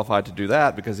unqualified to do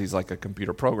that because he's like a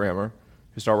computer programmer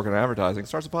who started working in advertising,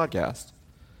 starts a podcast.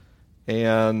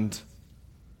 And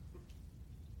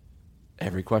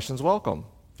every question's welcome.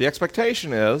 The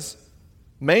expectation is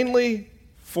mainly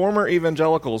former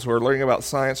evangelicals who are learning about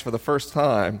science for the first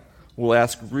time will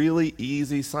ask really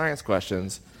easy science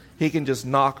questions he can just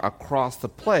knock across the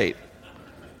plate.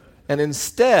 And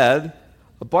instead,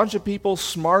 a bunch of people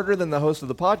smarter than the host of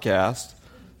the podcast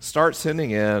start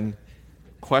sending in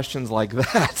questions like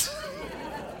that.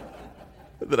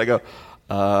 That I go,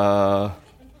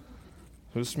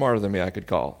 who's smarter than me I could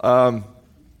call?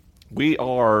 We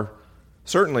are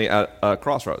certainly at a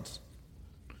crossroads.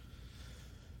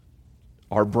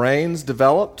 Our brains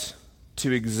developed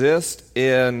to exist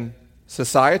in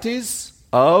societies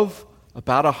of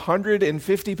about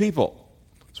 150 people.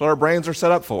 That's what our brains are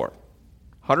set up for.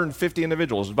 150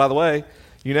 individuals. By the way,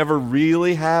 you never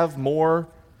really have more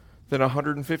than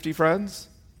 150 friends,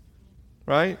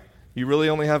 right? You really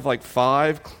only have like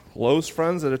 5 close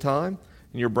friends at a time,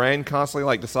 and your brain constantly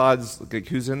like decides like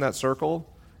who's in that circle,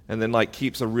 and then like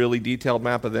keeps a really detailed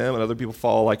map of them, and other people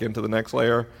fall like into the next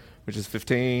layer, which is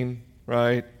 15,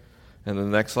 right? And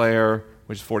then the next layer,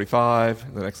 which is 45,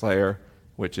 and the next layer,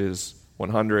 which is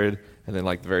 100, and then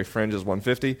like the very fringe is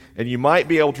 150, and you might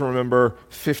be able to remember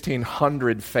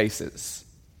 1,500 faces.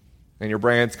 And your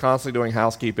brain's constantly doing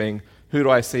housekeeping. Who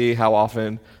do I see? How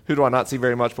often? Who do I not see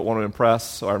very much but want to impress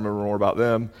so I remember more about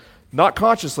them? Not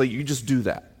consciously, you just do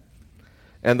that.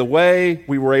 And the way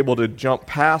we were able to jump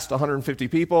past 150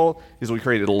 people is we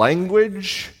created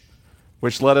language,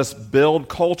 which let us build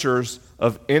cultures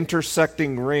of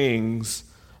intersecting rings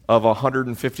of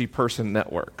 150-person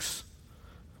networks.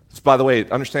 So, by the way,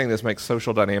 understanding this makes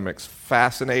social dynamics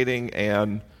fascinating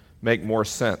and make more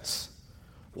sense.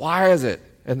 Why is it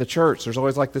in the church there's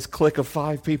always like this clique of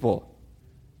 5 people?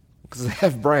 Because they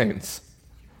have brains,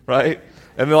 right?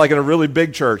 And they're like in a really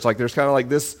big church. Like there's kind of like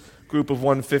this group of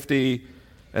 150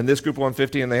 and this group of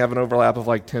 150, and they have an overlap of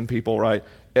like 10 people, right?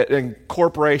 In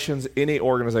corporations, any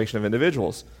organization of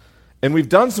individuals. And we've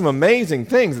done some amazing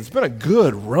things. It's been a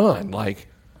good run. Like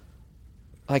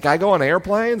I go on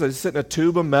airplanes, I just sit in a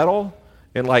tube of metal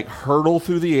and like hurtle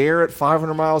through the air at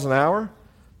 500 miles an hour.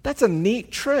 That's a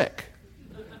neat trick.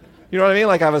 You know what I mean?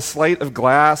 Like I have a slate of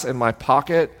glass in my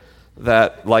pocket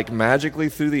that like magically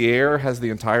through the air has the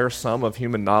entire sum of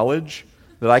human knowledge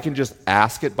that I can just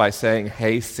ask it by saying,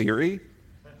 "Hey Siri."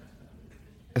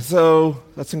 And so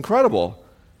that's incredible.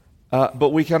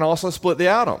 But we can also split the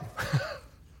atom.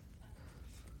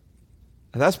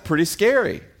 And that's pretty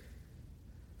scary.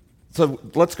 So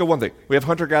let's go one thing. We have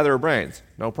hunter-gatherer brains.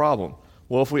 No problem.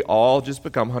 Well, if we all just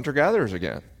become hunter-gatherers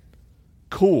again,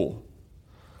 cool.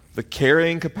 The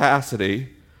carrying capacity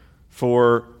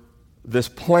for this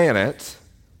planet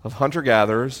of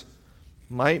hunter-gatherers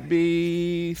might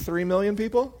be 3 million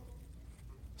people.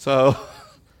 So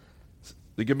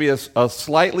there could be a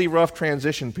slightly rough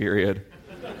transition period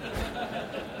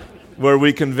where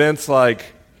we convince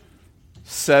like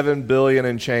 7 billion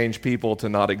and change people to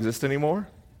not exist anymore.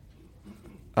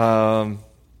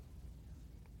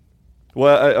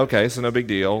 Okay, so no big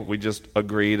deal. We just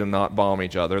agreed to not bomb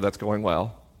each other. That's going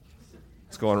well.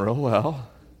 It's going real well.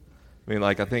 I mean,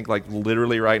 like, I think, like,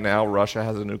 literally right now, Russia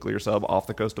has a nuclear sub off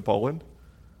the coast of Poland.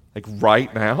 Like,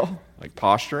 right now, like,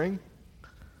 posturing.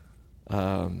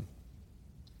 But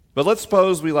let's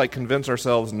suppose we, like, convince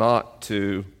ourselves not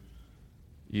to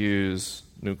use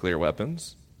nuclear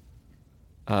weapons.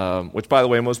 Which, by the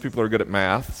way, most people are good at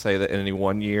math, say that in any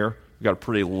 1 year, we've got a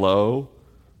pretty low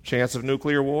chance of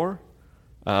nuclear war.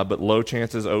 But low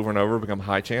chances over and over become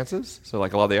high chances. So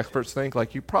like a lot of the experts think,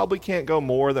 like you probably can't go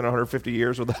more than 150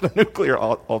 years without a nuclear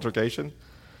altercation.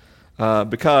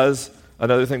 Because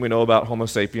another thing we know about Homo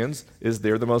sapiens is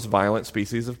they're the most violent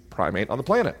species of primate on the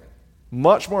planet.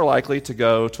 Much more likely to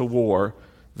go to war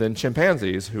than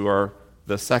chimpanzees, who are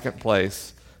the second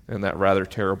place in that rather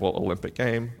terrible Olympic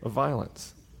game of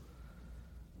violence.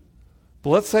 But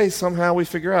let's say somehow we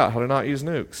figure out how to not use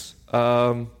nukes.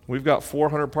 We've got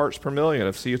 400 parts per million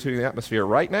of CO2 in the atmosphere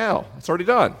right now. It's already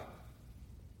done.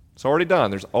 It's already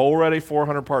done. There's already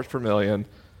 400 parts per million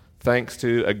thanks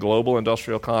to a global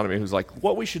industrial economy who's like,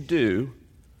 what we should do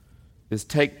is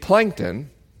take plankton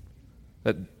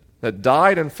that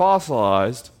died and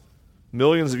fossilized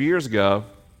millions of years ago,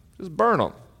 just burn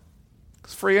them.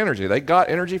 It's free energy. They got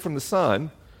energy from the sun,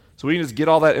 so we can just get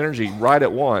all that energy right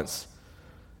at once.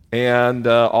 And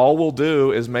all we'll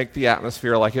do is make the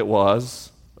atmosphere like it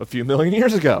was a few million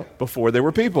years ago, before there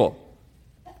were people.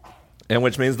 And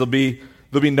which means there'll be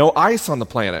no ice on the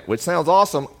planet, which sounds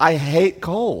awesome. I hate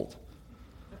cold.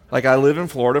 Like, I live in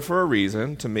Florida for a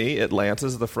reason. To me,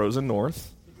 Atlanta's the frozen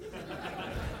north.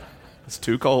 It's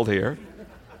too cold here.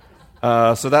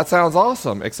 So that sounds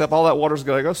awesome, except all that water's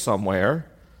going to go somewhere.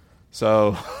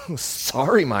 So,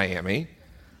 sorry, Miami.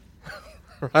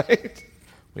 Right?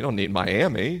 We don't need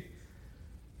Miami.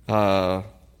 So,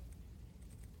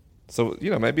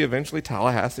 maybe eventually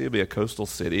Tallahassee will be a coastal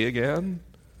city again.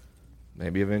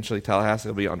 Maybe eventually Tallahassee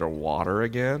will be underwater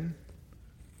again.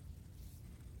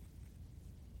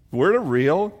 We're at a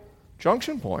real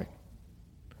junction point.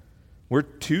 We're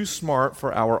too smart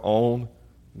for our own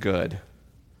good.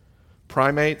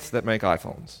 Primates that make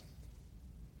iPhones.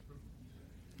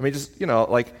 I mean, just,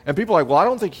 and people are like, well, I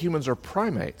don't think humans are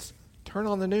primates. Turn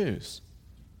on the news.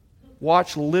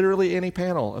 Watch literally any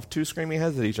panel of two screaming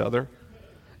heads at each other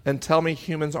and tell me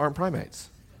humans aren't primates.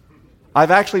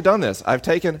 I've actually done this. I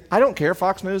don't care,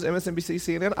 Fox News, MSNBC,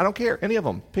 CNN, I don't care, any of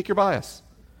them. Pick your bias.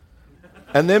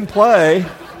 And then play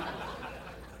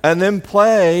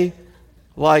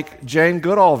like Jane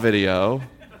Goodall video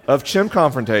of chimp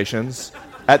confrontations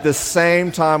at the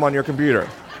same time on your computer.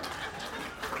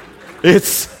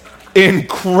 It's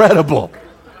incredible.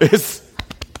 It's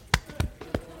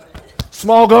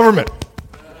small government,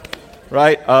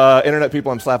 right? Internet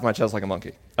people, I'm slapping my chest like a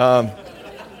monkey.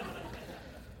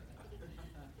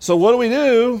 So what do we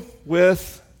do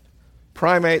with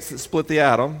primates that split the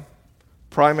atom,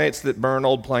 primates that burn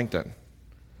old plankton?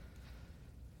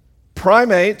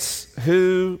 Primates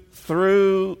who,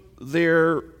 through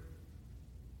their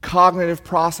cognitive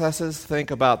processes,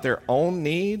 think about their own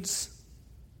needs,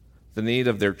 the need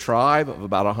of their tribe of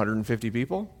about 150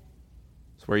 people.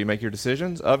 It's where you make your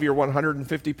decisions. Of your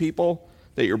 150 people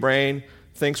that your brain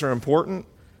thinks are important,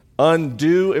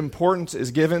 undue importance is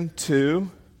given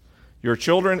to your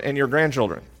children and your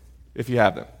grandchildren, if you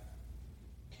have them.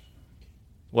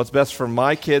 What's best for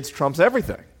my kids trumps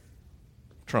everything.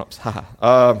 Trumps,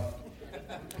 haha.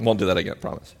 Won't do that again,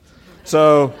 promise.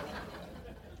 So,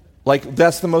 Like,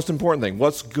 that's the most important thing.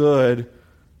 What's good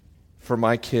for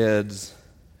my kids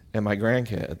and my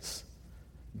grandkids?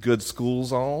 Good school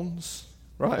zones,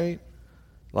 right?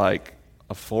 Like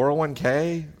a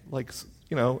 401k, like,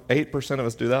 8% of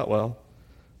us do that well.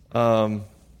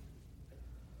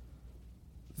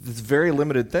 It's very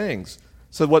limited things.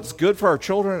 So what's good for our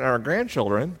children and our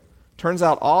grandchildren turns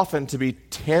out often to be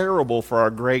terrible for our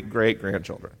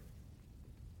great-great-grandchildren.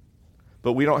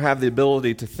 But we don't have the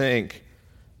ability to think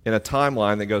in a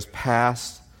timeline that goes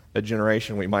past a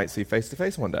generation we might see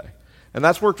face-to-face one day. And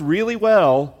that's worked really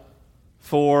well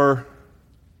for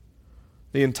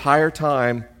the entire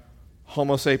time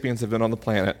Homo sapiens have been on the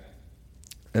planet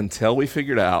until we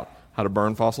figured out how to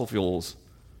burn fossil fuels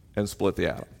and split the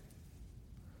atom.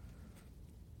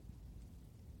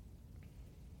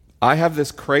 I have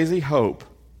this crazy hope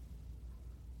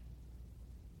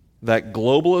that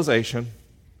globalization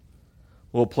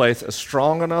will place a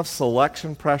strong enough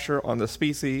selection pressure on the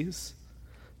species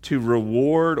to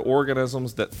reward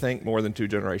organisms that think more than 2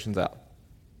 generations out.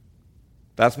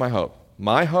 That's my hope.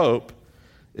 My hope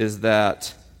is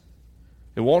that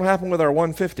it won't happen with our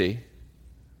 150,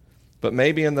 but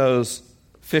maybe in those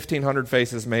 1,500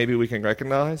 faces maybe we can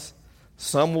recognize,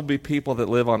 some will be people that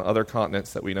live on other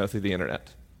continents that we know through the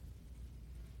internet.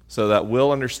 So that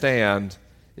we'll understand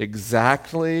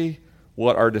exactly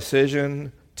what our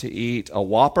decision to eat a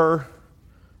Whopper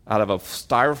out of a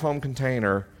styrofoam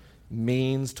container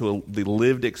means to the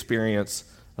lived experience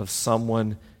of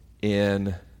someone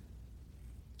in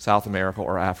South America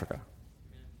or Africa.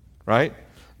 Right?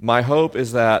 My hope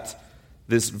is that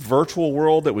this virtual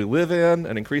world that we live in,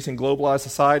 an increasing globalized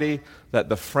society, that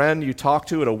the friend you talk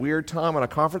to at a weird time on a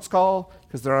conference call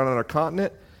because they're on another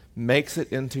continent makes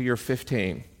it into your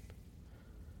 15.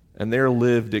 And their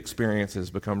lived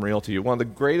experiences become real to you. One of the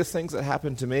greatest things that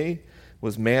happened to me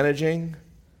was managing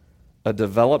a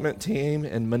development team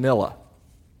in Manila,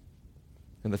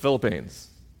 in the Philippines,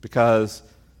 because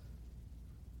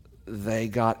they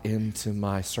got into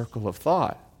my circle of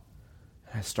thought.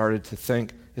 I started to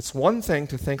think, it's one thing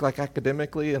to think like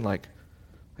academically and like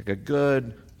a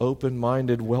good,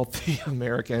 open-minded, wealthy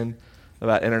American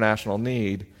about international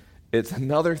need. It's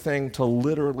another thing to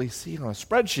literally see on a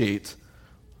spreadsheet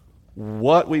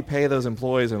what we pay those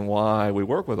employees and why we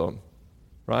work with them,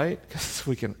 right? Because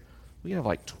we have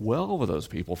like 12 of those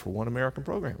people for one American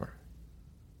programmer,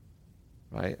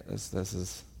 right? This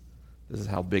is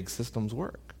how big systems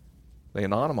work. They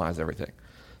anonymize everything.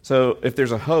 So if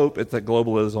there's a hope, it's that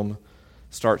globalism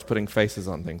starts putting faces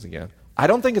on things again. I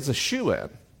don't think it's a shoo-in,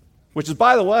 which is,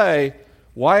 by the way,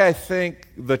 why I think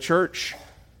the church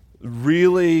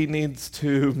really needs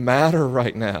to matter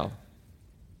right now.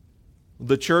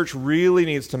 The church really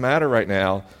needs to matter right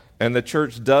now, and the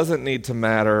church doesn't need to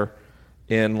matter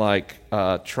in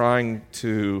trying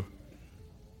to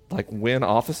win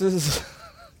offices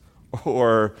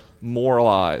or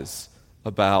moralize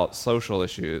about social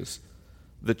issues.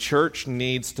 The church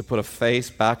needs to put a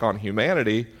face back on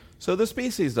humanity so the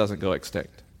species doesn't go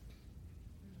extinct.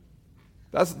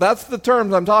 That's the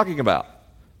terms I'm talking about.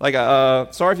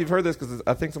 Sorry if you've heard this, because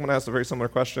I think someone asked a very similar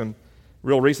question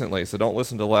real recently, so don't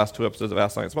listen to the last 2 episodes of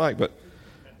Ask Science Mike. But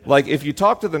if you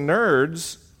talk to the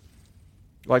nerds,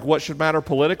 what should matter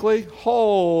politically,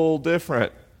 whole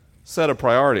different set of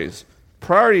priorities.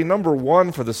 Priority number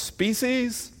 1 for the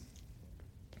species,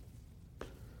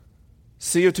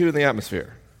 CO2 in the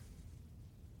atmosphere.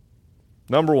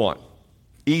 Number 1,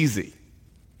 easy.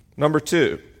 Number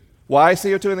 2, why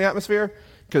CO2 in the atmosphere?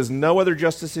 Because no other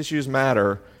justice issues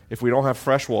matter if we don't have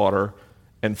fresh water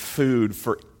and food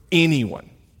for anyone,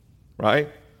 right?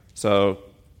 So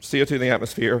CO2 in the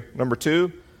atmosphere. Number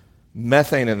 2,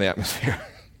 methane in the atmosphere.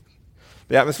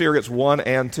 The atmosphere gets 1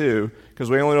 and 2 because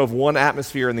we only know of 1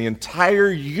 atmosphere in the entire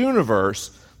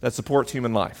universe that supports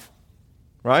human life,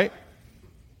 right?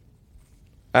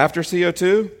 After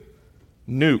CO2,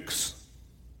 nukes.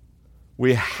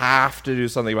 We have to do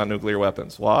something about nuclear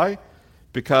weapons. Why?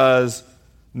 Because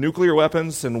nuclear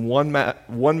weapons send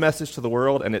one message to the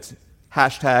world, and it's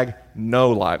hashtag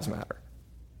no lives matter.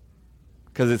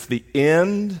 Because it's the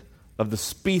end of the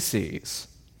species.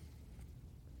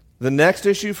 The next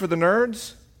issue for the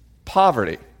nerds,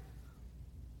 poverty.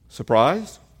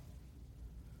 Surprised?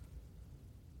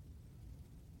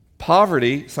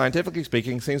 Poverty, scientifically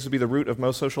speaking, seems to be the root of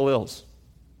most social ills.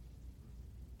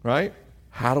 Right?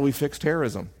 How do we fix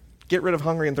terrorism? Get rid of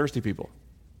hungry and thirsty people.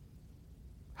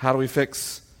 How do we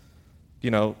fix,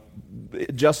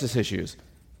 justice issues?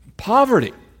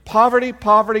 Poverty. Poverty,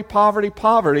 poverty, poverty,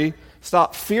 poverty.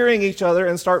 Stop fearing each other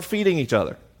and start feeding each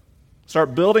other.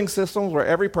 Start building systems where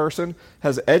every person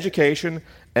has education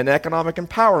and economic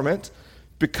empowerment,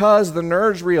 Because the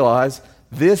nerds realize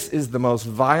this is the most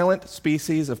violent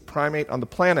species of primate on the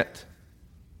planet.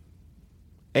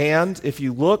 And if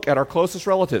you look at our closest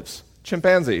relatives,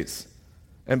 chimpanzees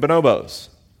and bonobos,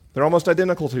 they're almost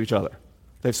identical to each other.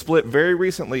 They've split very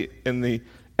recently in the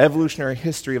evolutionary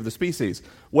history of the species.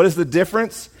 What is the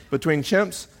difference between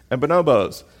chimps and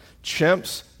bonobos?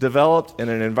 Chimps developed in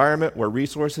an environment where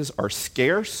resources are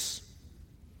scarce,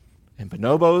 and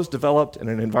bonobos developed in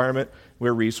an environment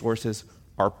where resources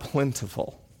are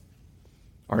plentiful.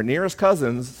 Our nearest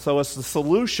cousins, so as the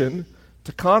solution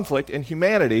to conflict in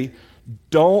humanity,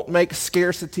 don't make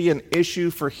scarcity an issue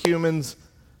for humans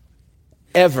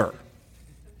ever.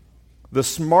 The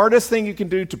smartest thing you can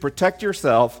do to protect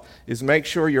yourself is make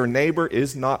sure your neighbor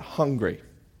is not hungry.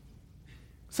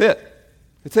 That's it.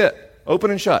 It's it. Open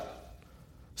and shut.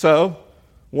 So,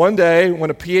 one day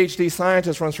when a PhD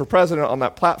scientist runs for president on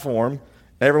that platform,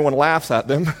 and everyone laughs at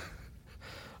them,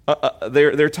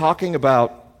 they're talking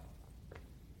about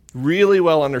really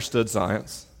well understood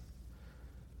science.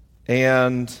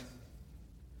 And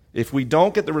if we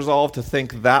don't get the resolve to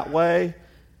think that way,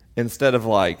 instead of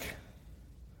like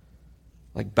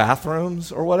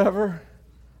bathrooms or whatever,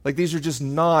 like these are just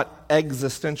not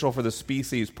existential for the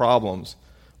species problems.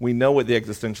 We know what the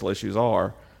existential issues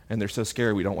are, and they're so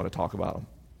scary we don't want to talk about them.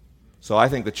 So I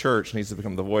think the church needs to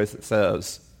become the voice that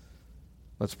says,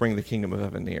 let's bring the kingdom of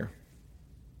heaven near.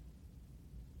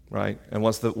 Right? And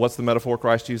what's the metaphor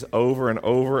Christ used over and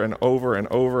over and over and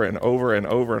over and over and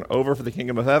over and over for the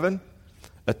kingdom of heaven?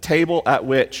 A table at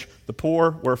which the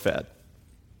poor were fed.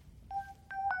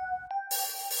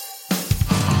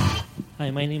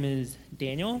 Hi, my name is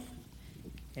Daniel,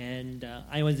 and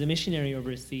I was a missionary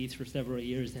overseas for several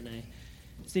years in a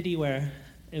city where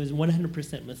it was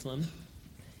 100% Muslim.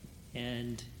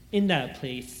 And in that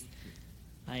place,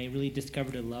 I really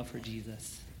discovered a love for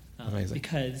Jesus. Amazing.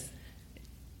 Because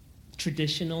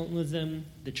traditionalism,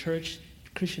 the church,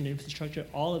 Christian infrastructure,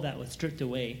 all of that was stripped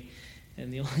away.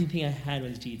 And the only thing I had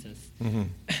was Jesus. Mm-hmm.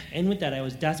 And with that, I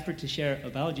was desperate to share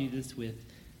about Jesus with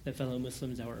the fellow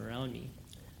Muslims that were around me.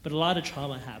 But a lot of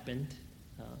trauma happened,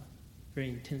 very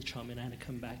intense trauma, and I had to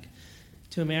come back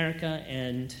to America.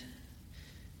 And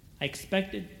I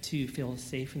expected to feel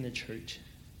safe in the church,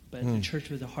 but the church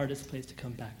was the hardest place to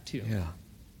come back to. Yeah.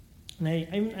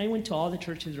 And I went to all the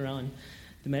churches around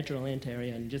the metro Atlanta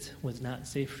area and just was not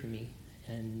safe for me.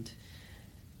 And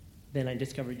then I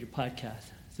discovered your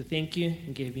podcast. So thank you.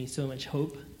 It gave me so much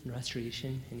hope and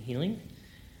restoration and healing.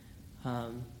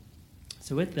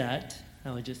 So with that, I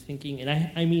was just thinking,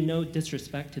 and I mean no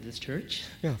disrespect to this church.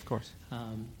 Yeah, of course.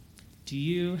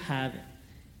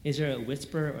 Is there a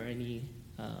whisper or any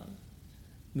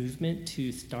movement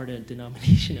to start a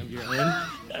denomination of your own?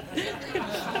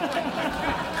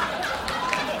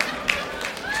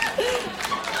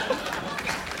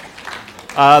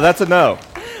 That's a no.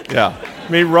 Yeah.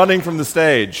 Me running from the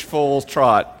stage, full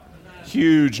trot.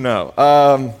 Huge no.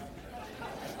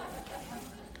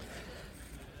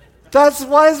 That's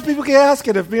why does people keep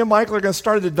asking if me and Michael are going to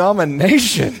start a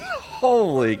denomination?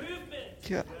 Holy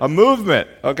cow. A movement.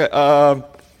 Okay.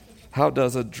 How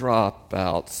does a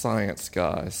dropout science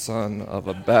guy, son of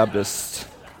a Baptist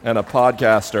and a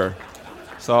podcaster?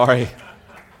 Sorry.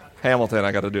 Hamilton,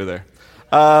 I got to do there.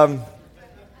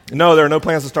 No, there are no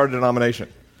plans to start a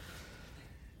denomination.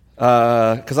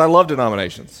 Because I love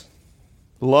denominations.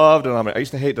 I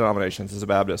used to hate denominations as a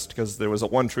Baptist because there was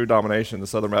one true denomination, the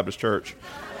Southern Baptist Church,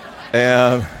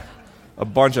 and a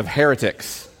bunch of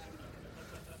heretics.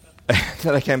 And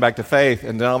then I came back to faith,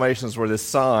 and denominations were this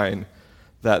sign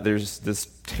that there's this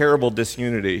terrible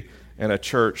disunity in a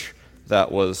church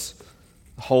that was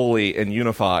holy and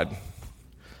unified.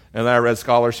 And then I read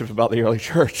scholarship about the early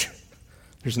church.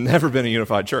 There's never been a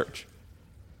unified church.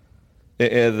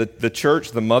 The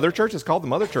church, the mother church, is called the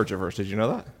mother church at first. Did you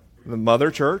know that? The mother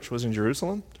church was in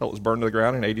Jerusalem until it was burned to the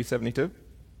ground in AD 72.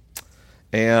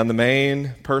 And the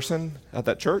main person at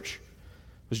that church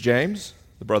was James,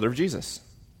 the brother of Jesus.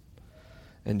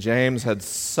 And James had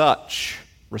such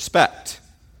respect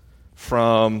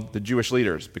from the Jewish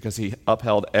leaders because he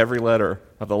upheld every letter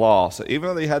of the law. So even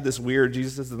though they had this weird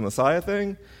Jesus is the Messiah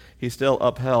thing, he still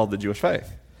upheld the Jewish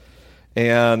faith.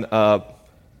 And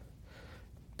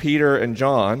Peter and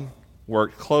John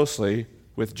worked closely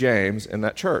with James in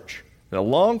that church. And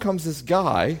along comes this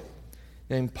guy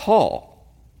named Paul,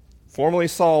 formerly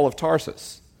Saul of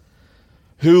Tarsus,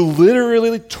 who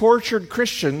literally tortured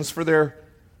Christians for their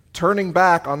turning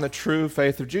back on the true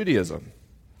faith of Judaism.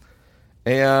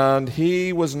 And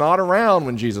he was not around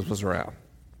when Jesus was around.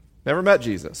 Never met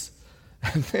Jesus.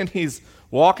 And then he's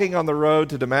walking on the road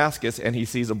to Damascus, and he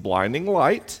sees a blinding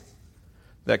light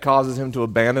that causes him to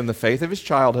abandon the faith of his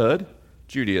childhood,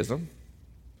 Judaism,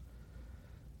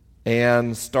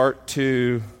 and start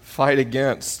to fight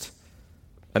against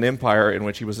an empire in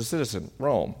which he was a citizen,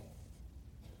 Rome.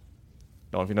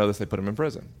 Don't know if you know this, they put him in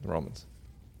prison, the Romans.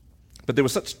 But there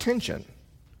was such tension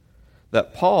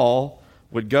that Paul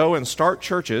would go and start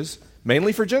churches,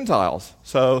 mainly for Gentiles.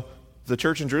 So the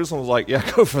church in Jerusalem was like, yeah,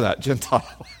 go for that,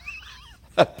 Gentile.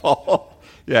 Paul,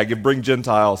 yeah, bring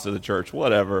Gentiles to the church,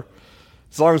 whatever.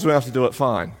 As long as we don't have to do it,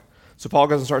 fine. So Paul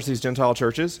goes and starts these Gentile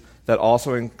churches that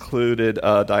also included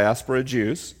diaspora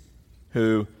Jews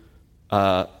who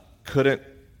couldn't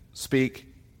speak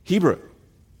Hebrew.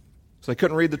 So they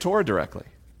couldn't read the Torah directly.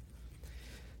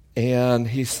 And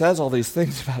he says all these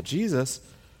things about Jesus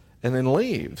and then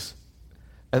leaves.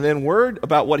 And then word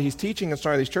about what he's teaching and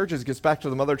starting these churches gets back to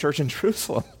the mother church in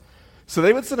Jerusalem. So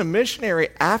they would send a missionary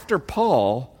after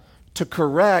Paul to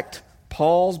correct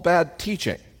Paul's bad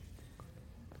teaching.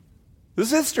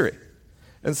 This is history.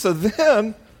 And so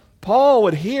then Paul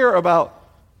would hear about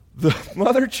the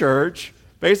mother church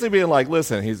basically being like,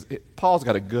 listen, Paul's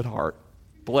got a good heart.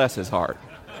 Bless his heart.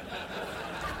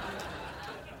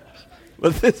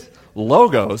 But this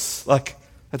Logos,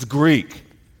 that's Greek.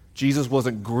 Jesus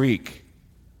wasn't Greek.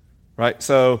 Right?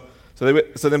 So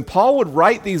then Paul would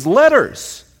write these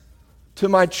letters to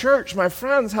my church, my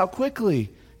friends, how quickly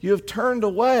you have turned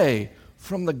away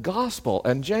from the gospel.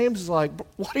 And James is like,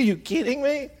 what are you kidding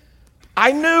me?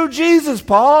 I knew Jesus,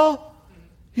 Paul.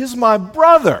 He's my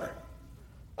brother.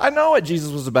 I know what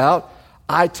Jesus was about.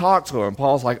 I talked to him.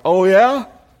 Paul's like, oh yeah?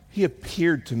 He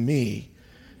appeared to me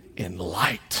in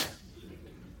light.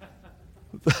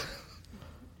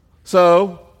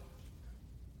 So,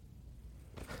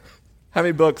 how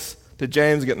many books did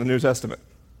James get in the New Testament?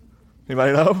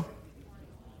 Anybody know?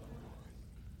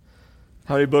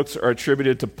 How many books are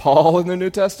attributed to Paul in the New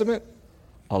Testament?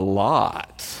 A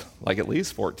lot, like at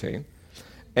least 14.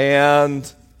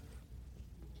 And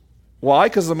why?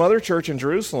 Because the mother church in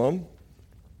Jerusalem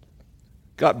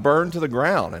got burned to the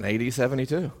ground in AD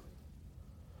 72.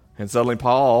 And suddenly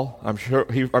Paul, I'm sure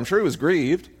he was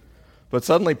grieved, but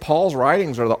suddenly Paul's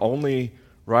writings are the only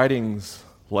writings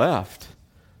left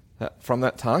from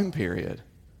that time period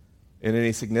in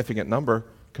any significant number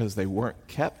because they weren't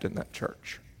kept in that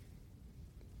church.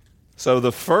 So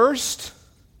the first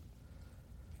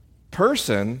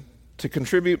person to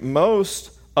contribute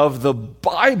most of the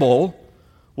Bible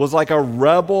was like a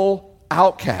rebel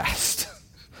outcast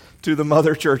to the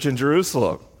mother church in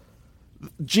Jerusalem.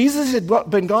 Jesus had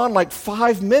been gone like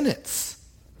 5 minutes.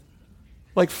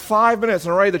 Like 5 minutes,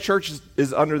 and already the church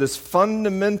is under this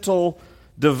fundamental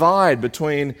divide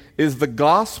between, is the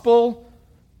gospel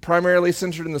primarily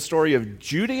centered in the story of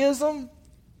Judaism,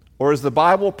 or is the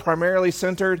Bible primarily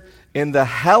centered in the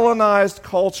Hellenized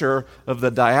culture of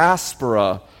the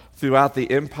diaspora throughout the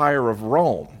empire of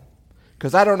Rome?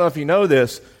 Because I don't know if you know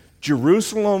this,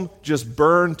 Jerusalem just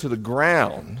burned to the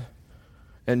ground,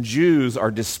 and Jews are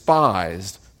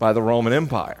despised by the Roman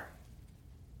Empire.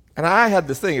 And I had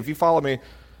this thing, if you follow me,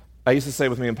 I used to say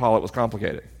with me and Paul it was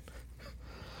complicated.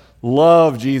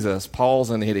 Love Jesus, Paul's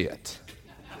an idiot.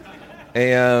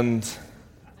 And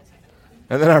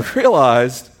then I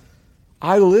realized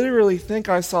I literally think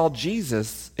I saw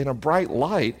Jesus in a bright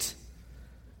light,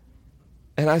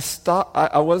 and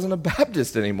I wasn't a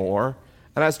Baptist anymore,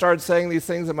 and I started saying these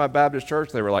things at my Baptist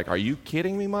church. They were like, are you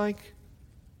kidding me, Mike?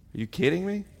 Are you kidding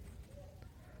me?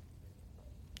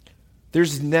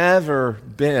 There's never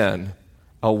been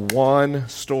a one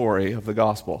story of the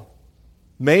gospel.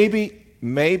 Maybe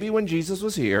when Jesus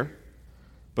was here,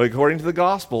 but according to the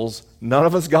Gospels, none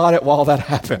of us got it while that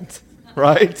happened,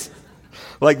 right?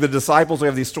 Like the disciples, we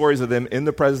have these stories of them in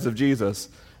the presence of Jesus.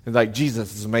 And like,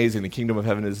 Jesus is amazing. The kingdom of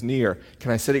heaven is near.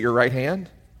 Can I sit at your right hand?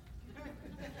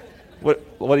 What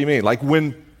do you mean? Like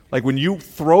when you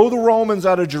throw the Romans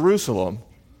out of Jerusalem,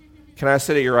 can I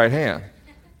sit at your right hand?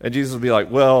 And Jesus would be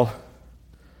like, well,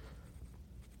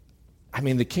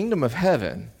 the kingdom of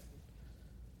heaven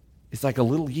is like a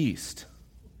little yeast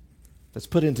that's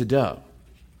put into dough.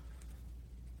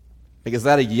 Like, is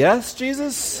that a yes,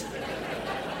 Jesus?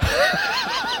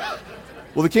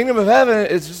 Well, the kingdom of heaven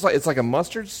is it's like a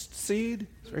mustard seed.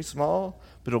 It's very small,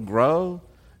 but it'll grow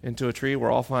into a tree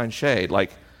where I'll find shade.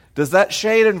 Like, does that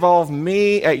shade involve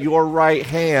me at your right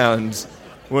hand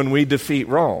when we defeat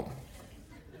Rome?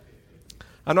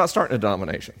 I'm not starting a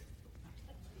denomination.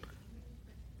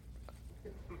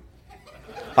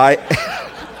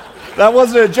 That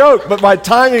wasn't a joke, but my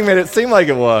timing made it seem like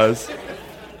it was.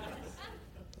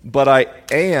 But I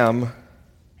am,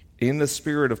 in the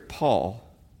spirit of Paul,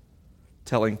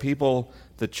 telling people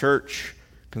the church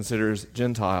considers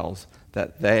Gentiles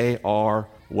that they are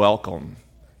welcome,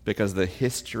 because the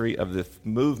history of the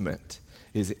movement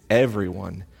is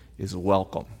everyone is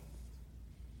welcome.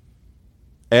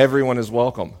 Everyone is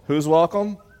welcome. Who's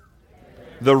welcome?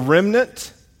 The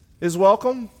remnant is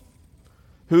welcome.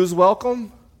 Who's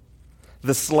welcome?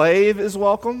 The slave is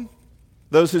welcome.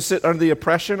 Those who sit under the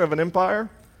oppression of an empire.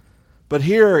 But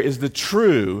here is the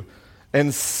true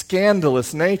and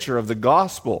scandalous nature of the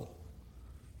gospel.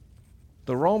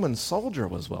 The Roman soldier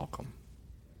was welcome.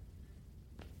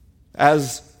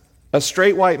 As a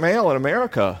straight white male in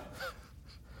America,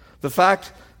 the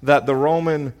fact that the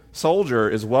Roman soldier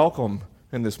is welcome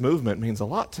in this movement means a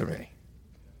lot to me.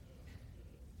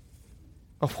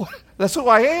 That's who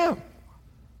I am,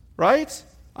 right?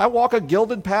 I walk a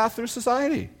gilded path through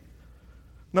society.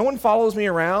 No one follows me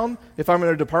around if I'm in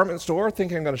a department store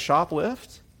thinking I'm going to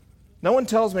shoplift. No one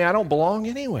tells me I don't belong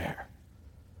anywhere.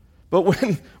 But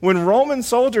when Roman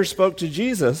soldiers spoke to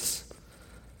Jesus,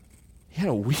 he had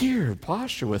a weird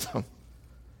posture with them.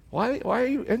 Why are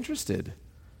you interested?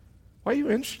 Why are you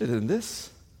interested in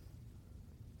this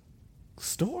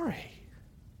story?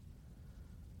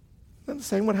 Then the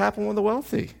same would happen with the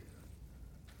wealthy.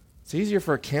 It's easier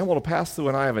for a camel to pass through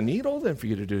an eye of a needle than for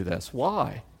you to do this.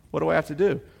 Why? What do I have to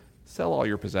do? Sell all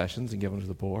your possessions and give them to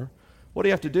the poor. What do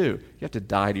you have to do? You have to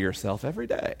die to yourself every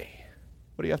day.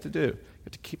 What do you have to do? You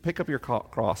have to pick up your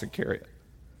cross and carry it.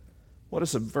 What a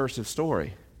subversive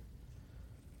story.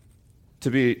 To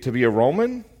be a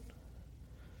Roman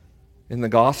in the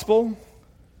gospel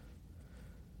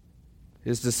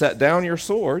is to set down your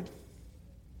sword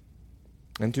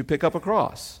and to pick up a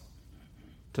cross,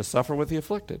 to suffer with the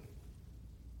afflicted.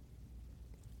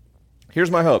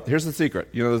 Here's my hope. Here's the secret.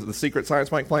 You know the secret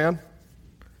Science Mike plan?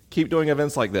 Keep doing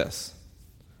events like this.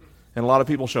 And a lot of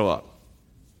people show up.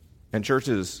 And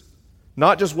churches,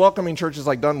 not just welcoming churches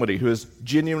like Dunwoody, who is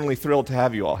genuinely thrilled to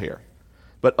have you all here,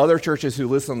 but other churches who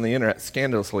listen on the internet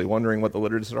scandalously wondering what the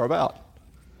liturgists are about.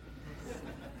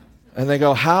 And they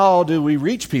go, how do we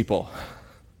reach people?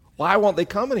 Why won't they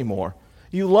come anymore?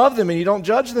 You love them and you don't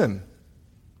judge them.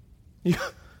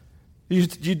 You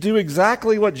do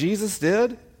exactly what Jesus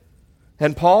did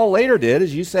and Paul later did,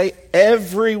 is you say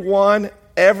everyone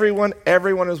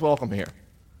is welcome here.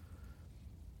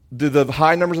 Do the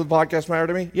high numbers of the podcast matter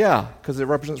to me? Yeah, because it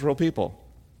represents real people.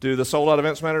 Do the sold-out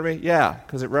events matter to me? Yeah,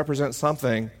 because it represents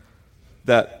something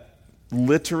that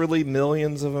literally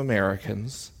millions of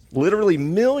Americans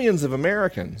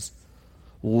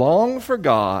long for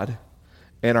God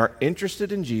and are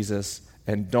interested in Jesus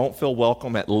and don't feel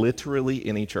welcome at literally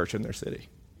any church in their city.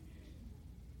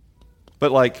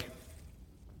 But like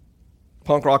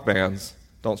punk rock bands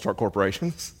don't start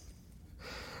corporations.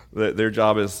 Their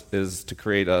job is to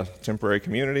create a temporary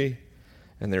community,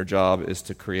 and their job is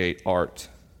to create art.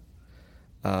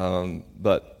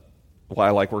 But why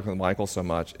I like working with Michael so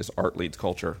much is art leads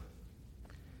culture.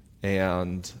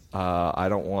 And I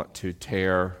don't want to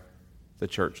tear the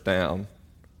church down.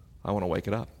 I want to wake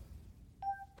it up.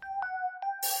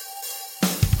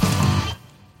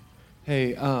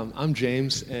 Hey, I'm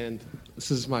James, and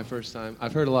this is my first time.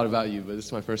 I've heard a lot about you, but this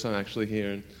is my first time actually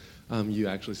hearing you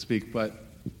actually speak. But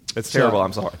it's terrible.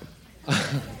 I'm sorry.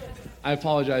 I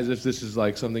apologize if this is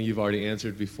like something you've already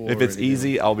answered before. If it's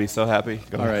easy, I'll be so happy.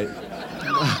 Go ahead.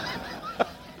 All right.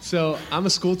 So I'm a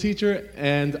school teacher,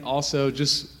 and also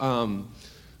just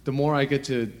the more I get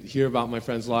to hear about my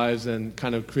friends' lives and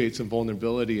kind of create some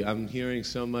vulnerability, I'm hearing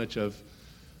so much of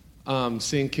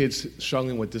seeing kids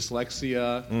struggling with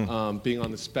dyslexia, being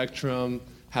on the spectrum,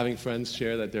 having friends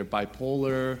share that they're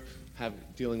bipolar,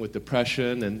 dealing with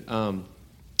depression, and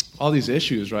all these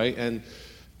issues, right? And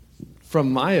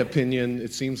from my opinion,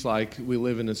 it seems like we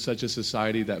live in such a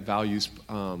society that values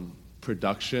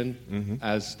production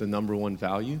as the number one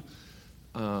value,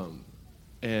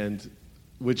 and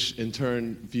which in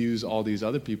turn views all these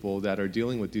other people that are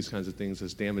dealing with these kinds of things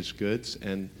as damaged goods,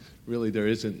 and really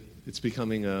it's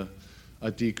becoming a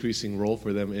decreasing role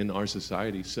for them in our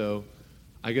society. So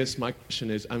I guess my question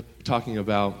is, I'm talking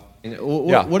about,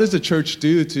 what does the church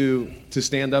do to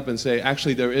stand up and say,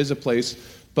 actually there is a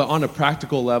place, but on a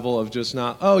practical level of just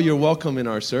not, oh, you're welcome in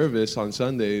our service on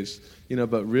Sundays,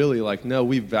 but really like, no,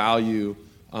 we value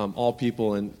all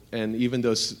people, and even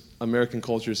though American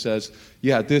culture says,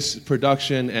 yeah, this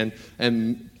production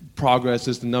and progress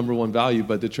is the number one value,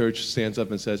 but the church stands up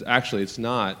and says, actually, it's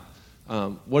not.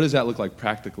 What does that look like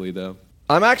practically, though?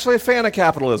 I'm actually a fan of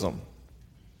capitalism,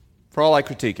 for all I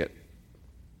critique it.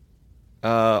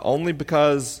 Only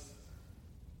because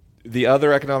the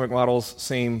other economic models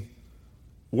seem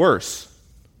worse.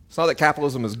 It's not that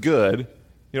capitalism is good,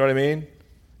 you know what I mean?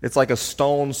 It's like a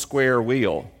stone square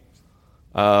wheel.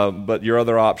 But your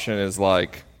other option is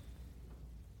like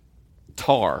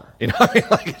tar. You know, I mean,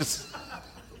 like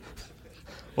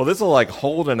well, this will like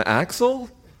hold an axle.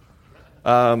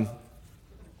 But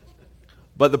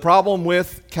the problem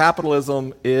with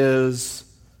capitalism is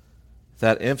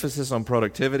that emphasis on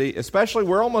productivity, especially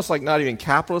we're almost like not even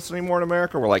capitalists anymore in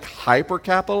America. We're like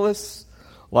hyper-capitalists.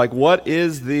 Like, what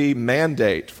is the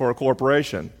mandate for a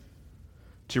corporation?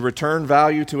 To return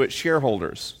value to its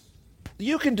shareholders.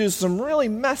 You can do some really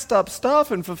messed up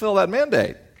stuff and fulfill that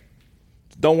mandate.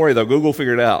 Don't worry, though. Google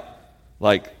figured it out.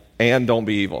 Like, and don't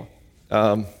be evil.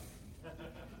 One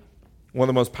of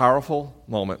the most powerful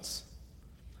moments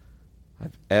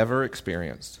I've ever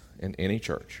experienced in any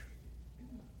church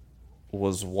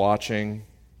was watching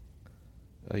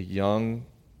a young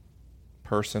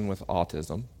person with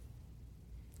autism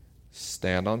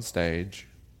stand on stage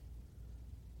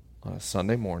on a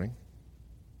Sunday morning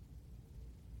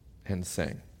and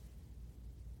sing.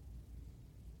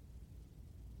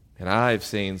 And I've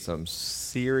seen some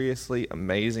seriously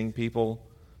amazing people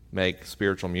make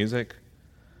spiritual music.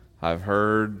 I've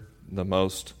heard the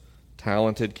most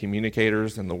talented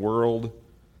communicators in the world,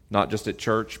 not just at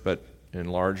church, but in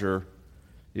larger.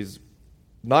 He's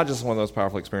not just one of those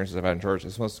powerful experiences I've had in church.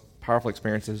 It's the most powerful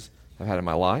experiences I've had in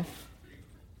my life.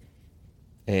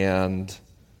 And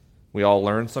we all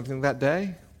learned something that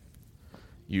day.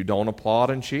 You don't applaud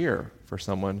and cheer for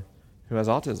someone who has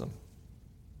autism.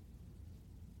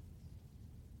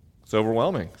 It's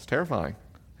overwhelming. It's terrifying.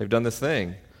 They've done this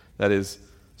thing that is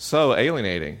so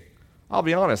alienating. I'll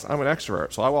be honest, I'm an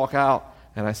extrovert. So I walk out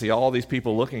and I see all these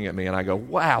people looking at me and I go,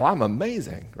 wow, I'm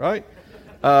amazing, right?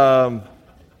 But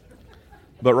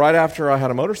right after I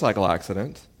had a motorcycle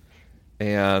accident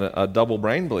and a double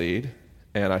brain bleed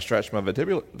and I stretched my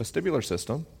vestibular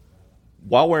system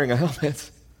while wearing a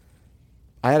helmet,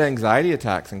 I had anxiety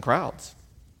attacks in crowds.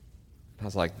 I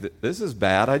was like, this is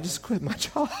bad. I just quit my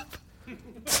job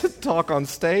to talk on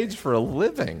stage for a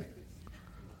living.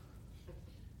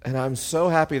 And I'm so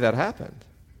happy that happened.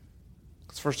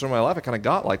 It's the first time in my life I kind of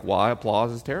got like why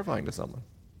applause is terrifying to someone.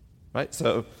 Right?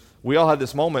 So we all had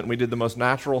this moment and we did the most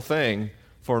natural thing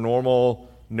for normal,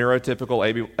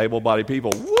 neurotypical, able-bodied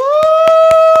people.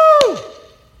 Woo!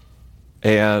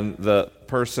 And the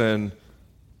person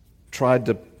tried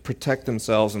to protect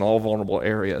themselves in all vulnerable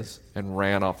areas and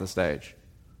ran off the stage.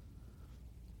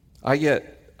 I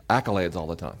get accolades all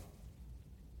the time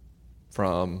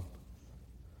from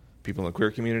people in the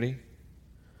queer community,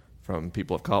 from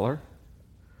people of color,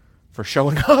 for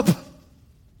showing up.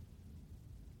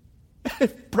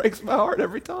 It breaks my heart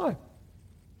every time.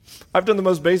 I've done the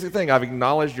most basic thing. I've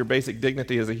acknowledged your basic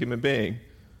dignity as a human being.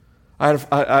 I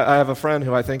have a friend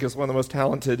who I think is one of the most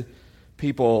talented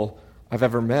people I've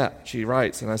ever met. She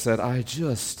writes, and I said,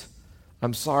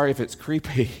 I'm sorry if it's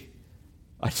creepy.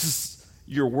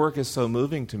 Your work is so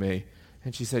moving to me.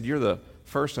 And she said, you're the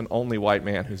first and only white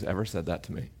man who's ever said that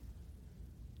to me.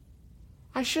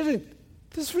 I shouldn't.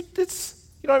 It's,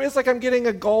 you know what I mean? It's like I'm getting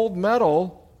a gold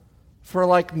medal for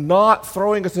like not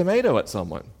throwing a tomato at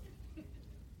someone.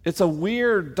 It's a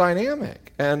weird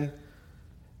dynamic. And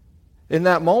in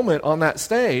that moment on that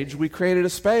stage, we created a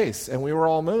space and we were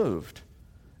all moved.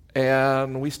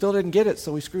 And we still didn't get it,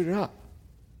 so we screwed it up.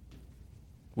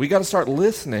 We got to start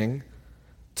listening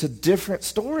to different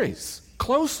stories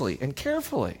closely and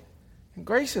carefully and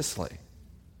graciously.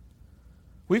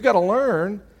 We've got to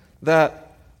learn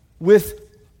that with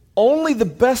only the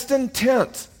best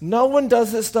intent, no one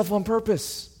does this stuff on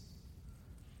purpose.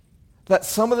 That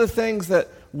some of the things that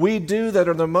we do that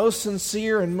are the most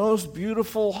sincere and most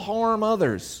beautiful harm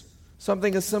others.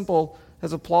 Something as simple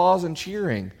as applause and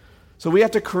cheering. So we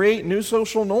have to create new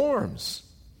social norms.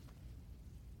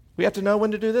 We have to know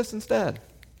when to do this instead.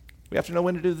 We have to know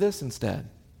when to do this instead.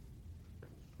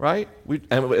 Right?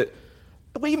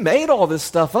 We made all this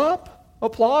stuff up.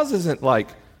 Applause isn't like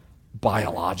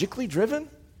biologically driven.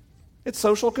 It's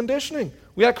social conditioning.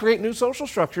 We got to create new social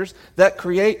structures that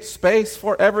create space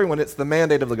for everyone. It's the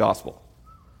mandate of the gospel.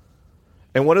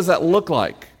 And what does that look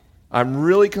like? I'm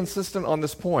really consistent on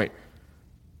this point.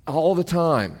 All the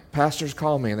time, pastors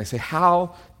call me and they say,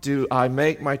 how do I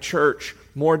make my church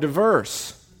more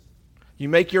diverse? You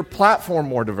make your platform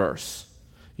more diverse.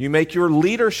 You make your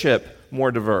leadership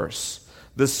more diverse.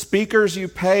 The speakers you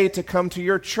pay to come to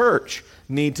your church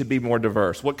need to be more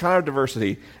diverse. What kind of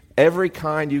diversity? Every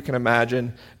kind you can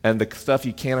imagine and the stuff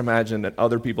you can't imagine that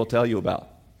other people tell you about.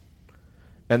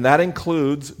 And that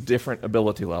includes different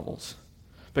ability levels.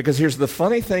 Because here's the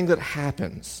funny thing that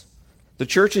happens. The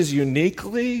church is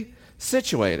uniquely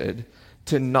situated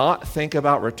to not think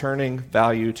about returning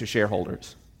value to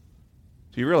shareholders.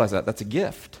 So you realize that. That's a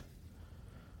gift.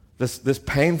 This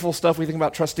painful stuff we think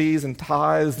about, trustees and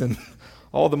tithes and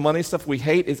all the money stuff we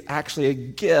hate, is actually a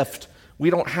gift. We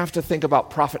don't have to think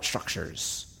about profit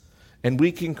structures. And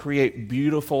we can create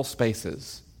beautiful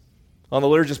spaces. On the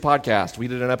Liturgist podcast, we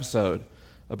did an episode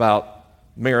about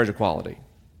marriage equality.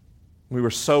 We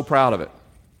were so proud of it.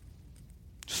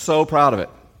 So proud of it.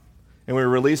 And we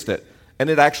released it. And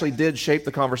it actually did shape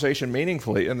the conversation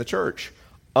meaningfully in the church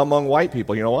among white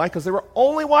people. You know why? Because there were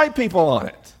only white people on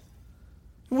it.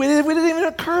 It didn't even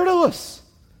occur to us.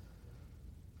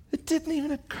 It didn't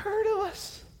even occur to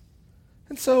us.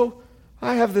 And so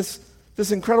I have this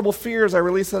incredible fear as I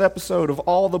release that episode of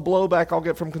all the blowback I'll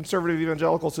get from conservative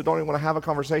evangelicals who don't even want to have a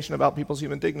conversation about people's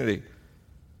human dignity.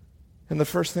 And the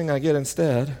first thing I get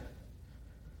instead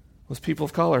was people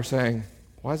of color saying,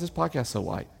 "Why is this podcast so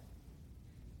white?"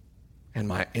 And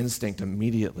my instinct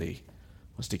immediately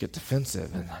was to get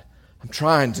defensive. And I'm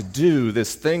trying to do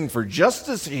this thing for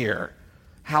justice here.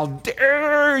 How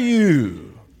dare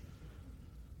you?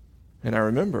 And I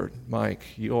remembered, Mike,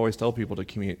 you always tell people to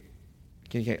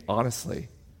communicate honestly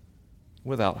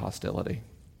without hostility.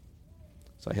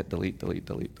 So I hit delete, delete,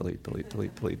 delete, delete, delete,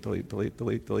 delete, delete, delete, delete,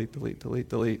 delete, delete, delete, delete,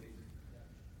 delete.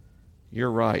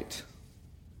 You're right.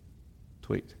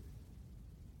 Tweet.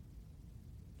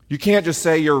 You can't just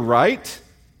say you're right.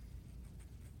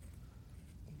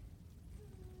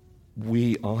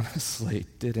 We honestly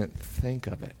didn't think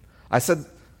of it. I said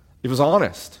it was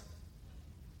honest.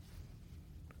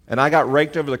 And I got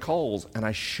raked over the coals, and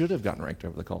I should have gotten raked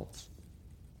over the coals.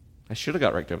 I should have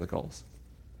got raked over the coals.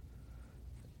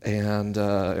 And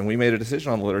we made a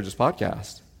decision on the Liturgist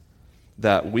podcast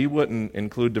that we wouldn't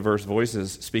include diverse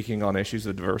voices speaking on issues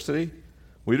of diversity.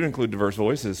 We would include diverse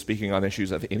voices speaking on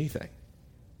issues of anything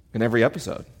in every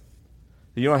episode.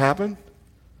 You know what happened?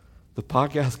 The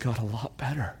podcast got a lot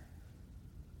better.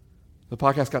 The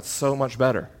podcast got so much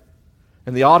better.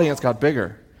 And the audience got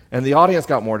bigger. And the audience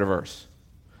got more diverse.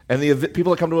 And the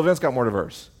people that come to events got more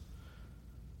diverse.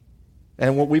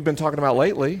 And what we've been talking about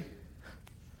lately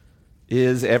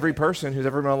is every person who's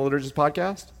ever been on the Liturgist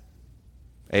podcast,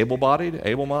 able-bodied,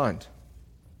 able-mind.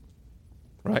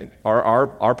 Right?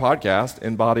 Our podcast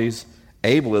embodies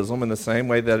ableism in the same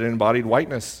way that it embodied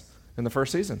whiteness in the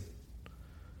first season.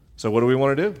 So what do we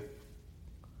want to do?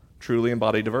 Truly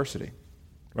embody diversity.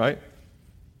 Right?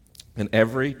 And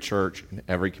every church and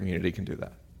every community can do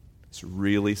that. It's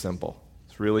really simple.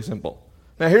 It's really simple.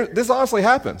 Now, this honestly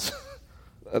happens.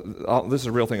 This is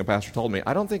a real thing a pastor told me.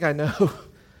 I don't think I know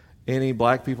any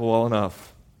black people well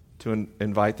enough to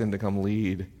invite them to come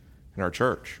lead in our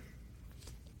church.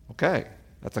 Okay,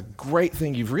 that's a great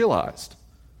thing you've realized.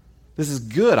 This is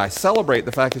good. I celebrate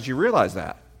the fact that you realize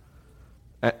that.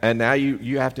 And now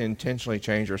you have to intentionally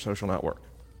change your social network.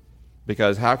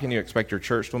 Because how can you expect your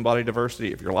church to embody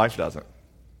diversity if your life doesn't?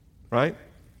 Right?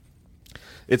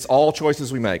 It's all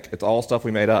choices we make. It's all stuff we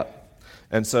made up.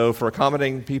 And so for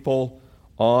accommodating people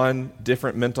on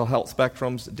different mental health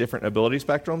spectrums, different ability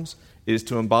spectrums, is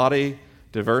to embody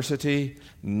diversity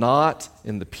not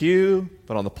in the pew,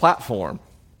 but on the platform.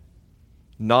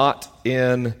 Not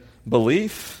in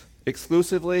belief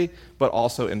exclusively, but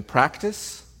also in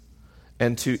practice.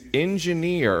 And to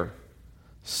engineer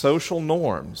social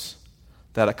norms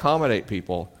that accommodate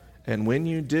people. And when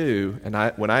you do,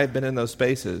 when I have been in those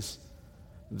spaces,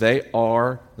 they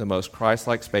are the most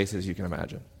Christ-like spaces you can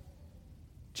imagine.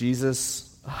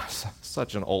 Jesus,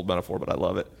 such an old metaphor, but I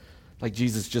love it. Like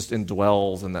Jesus just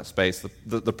indwells in that space.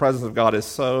 The presence of God is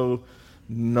so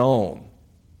known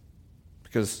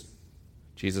because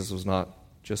Jesus was not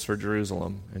just for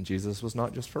Jerusalem, and Jesus was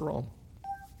not just for Rome.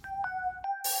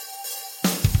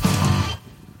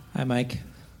 Hi, Mike.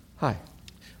 Hi.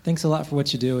 Thanks a lot for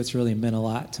what you do. It's really meant a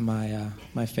lot to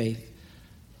my faith.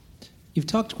 You've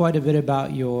talked quite a bit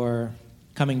about your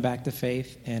coming back to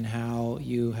faith and how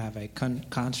you have a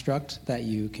construct that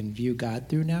you can view God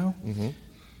through now. Mm-hmm. You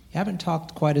haven't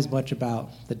talked quite as much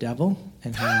about the devil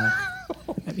and how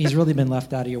he's really been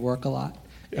left out of your work a lot.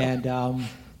 Yeah. And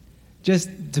just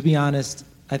to be honest,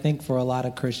 I think for a lot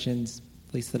of Christians,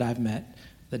 at least that I've met,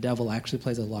 the devil actually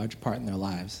plays a large part in their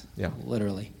lives,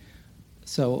 literally.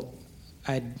 So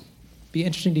I'd be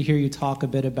interesting to hear you talk a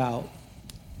bit about,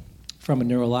 from a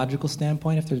neurological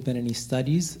standpoint, if there's been any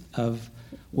studies of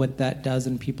what that does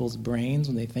in people's brains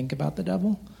when they think about the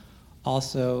devil.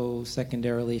 Also,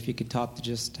 secondarily, if you could talk to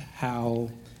just how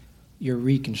your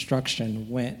reconstruction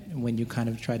went when you kind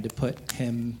of tried to put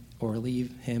him or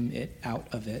leave him out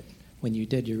of it when you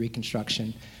did your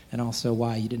reconstruction, and also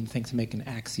why you didn't think to make an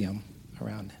axiom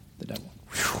around the devil.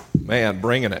 Man,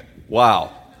 bringing it.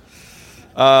 Wow.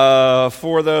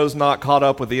 For those not caught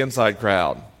up with the inside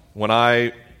crowd, when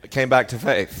I came back to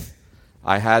faith,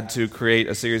 I had to create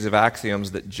a series of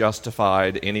axioms that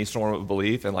justified any sort of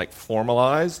belief and like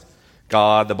formalized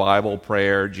God, the Bible,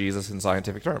 prayer, Jesus in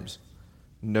scientific terms.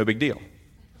 No big deal.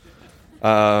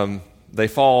 They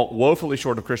fall woefully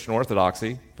short of Christian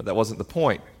orthodoxy, but that wasn't the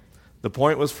point. The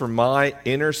point was for my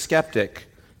inner skeptic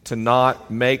to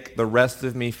not make the rest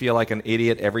of me feel like an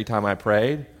idiot every time I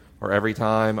prayed or every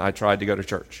time I tried to go to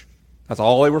church. That's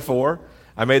all they were for.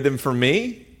 I made them for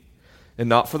me and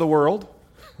not for the world.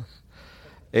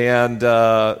 And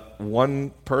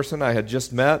one person I had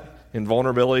just met in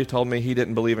vulnerability told me he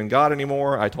didn't believe in God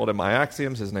anymore. I told him my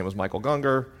axioms. His name was Michael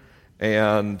Gungor.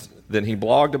 And then he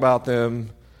blogged about them.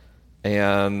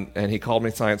 And he called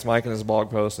me Science Mike in his blog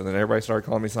post. And then everybody started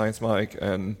calling me Science Mike.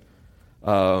 And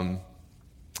then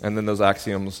those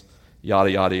axioms,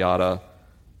 yada, yada, yada,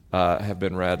 have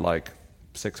been read like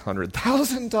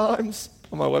 600,000 times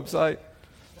on my website.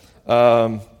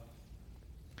 And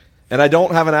I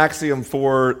don't have an axiom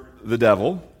for the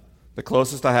devil. The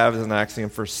closest I have is an axiom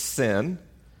for sin.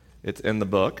 It's in the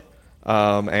book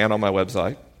and on my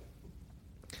website.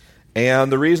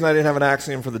 And the reason I didn't have an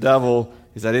axiom for the devil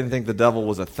is I didn't think the devil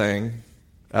was a thing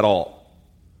at all.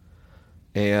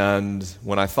 And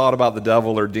when I thought about the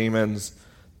devil or demons,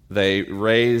 they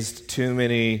raised too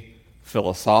many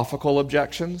philosophical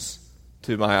objections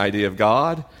to my idea of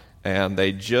God, and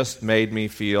they just made me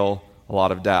feel a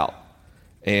lot of doubt.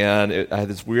 And I had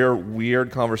this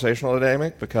weird conversational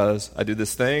dynamic because I do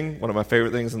this thing. One of my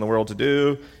favorite things in the world to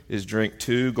do is drink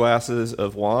 2 glasses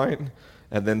of wine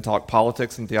and then talk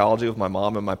politics and theology with my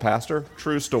mom and my pastor.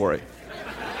 True story.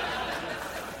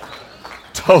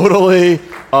 Totally,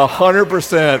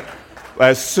 100%.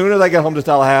 As soon as I get home to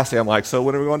Tallahassee, I'm like, so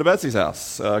when are we going to Betsy's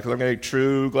house? Because I'm going to take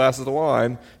 2 glasses of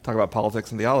wine, talk about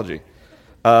politics and theology.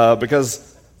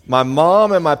 Because my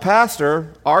mom and my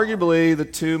pastor, arguably the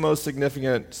 2 most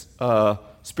significant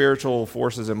spiritual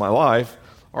forces in my life,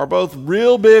 are both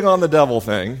real big on the devil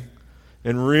thing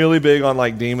and really big on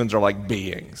like demons are like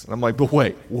beings. And I'm like, but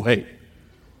wait.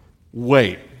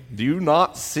 Do you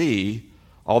not see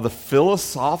all the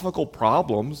philosophical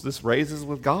problems this raises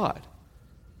with God?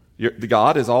 The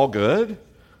God is all good,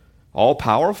 all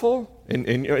powerful,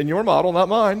 in your model, not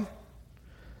mine.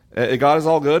 God is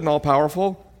all good and all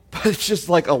powerful. But it just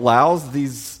like allows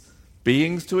these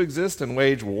beings to exist and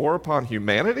wage war upon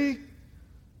humanity?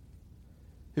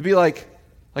 It'd be like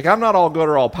I'm not all good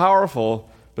or all powerful,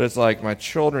 but it's like my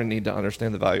children need to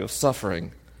understand the value of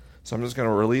suffering. So I'm just going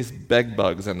to release bed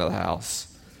bugs into the house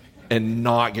and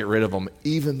not get rid of them,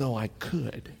 even though I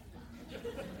could.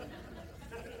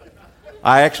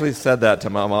 I actually said that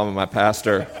to my mom and my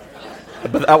pastor,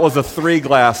 but that was a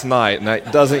 3-glass night, and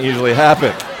that doesn't usually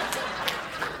happen.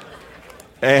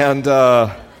 And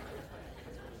I'm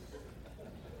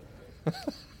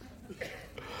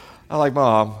like,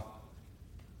 Mom,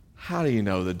 how do you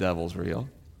know the devil's real?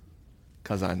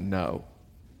 Because I know.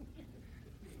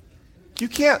 You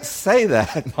can't say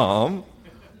that, Mom.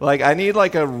 Like, I need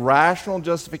like a rational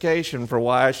justification for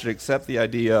why I should accept the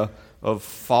idea of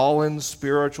fallen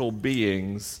spiritual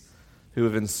beings who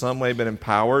have in some way been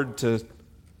empowered to,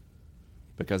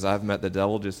 because I've met the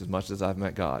devil just as much as I've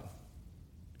met God.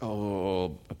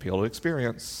 Oh, appeal to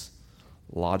experience.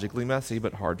 Logically messy,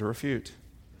 but hard to refute.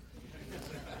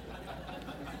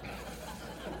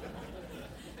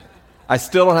 I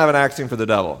still don't have an axiom for the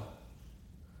devil.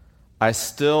 I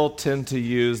still tend to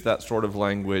use that sort of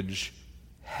language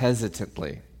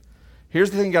hesitantly. Here's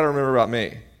the thing you got to remember about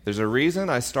me. There's a reason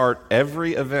I start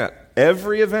every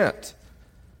event,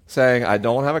 saying I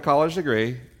don't have a college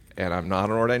degree and I'm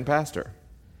not an ordained pastor.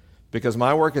 Because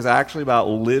my work is actually about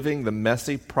living the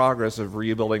messy progress of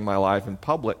rebuilding my life in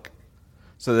public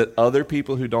so that other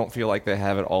people who don't feel like they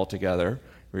have it all together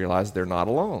realize they're not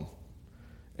alone.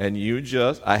 And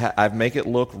I make it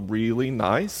look really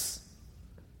nice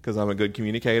because I'm a good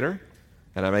communicator,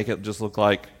 and I make it just look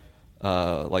like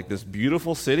this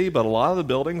beautiful city, but a lot of the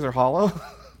buildings are hollow.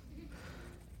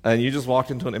 And you just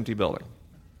walked into an empty building.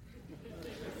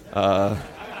 Thank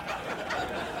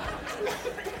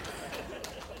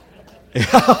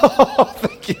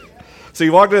you. So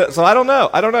you walked in. So I don't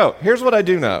know. Here's what I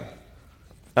do know.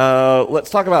 Let's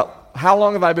talk about how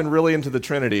long have I been really into the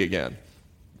Trinity again?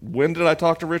 When did I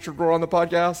talk to Richard Rohr on the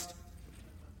podcast?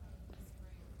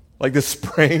 Like this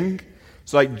spring?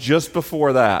 So like just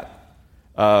before that,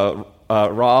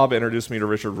 Rob introduced me to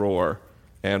Richard Rohr,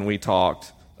 and we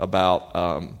talked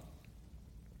about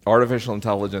artificial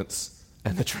intelligence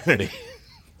and the Trinity.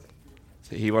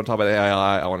 So he wanted to talk about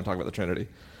AI, I want to talk about the Trinity.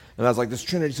 And I was like, this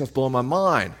Trinity stuff's blowing my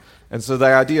mind. And so the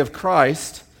idea of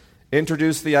Christ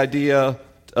introduced the idea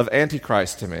of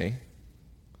Antichrist to me.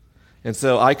 And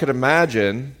so I could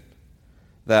imagine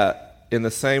that in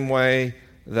the same way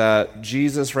that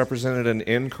Jesus represented an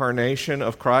incarnation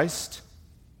of Christ,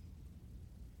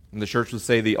 and the church would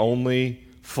say the only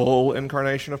full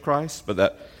incarnation of Christ, but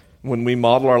that when we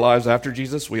model our lives after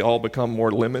Jesus, we all become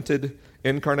more limited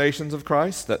incarnations of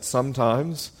Christ, that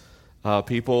sometimes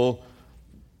people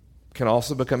can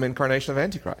also become incarnation of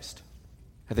Antichrist.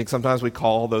 I think sometimes we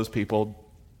call those people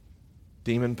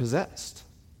demon-possessed.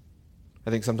 I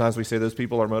think sometimes we say those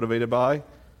people are motivated by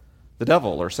the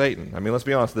devil or Satan. I mean, let's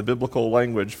be honest, the biblical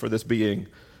language for this being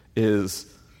is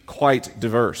quite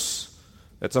diverse.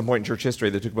 At some point in church history,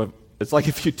 it's like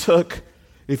if you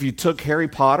took Harry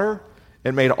Potter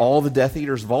and made all the Death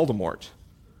Eaters Voldemort.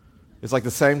 It's like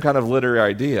the same kind of literary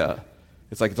idea.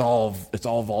 It's like it's all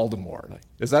Voldemort. Like,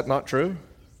 is that not true?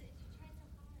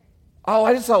 Oh,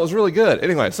 I just thought it was really good.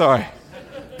 Anyway, sorry.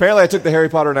 Apparently I took the Harry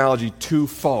Potter analogy too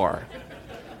far.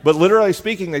 But literally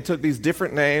speaking, they took these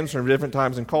different names from different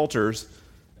times and cultures,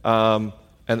 and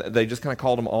they just kind of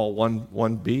called them all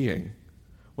one being,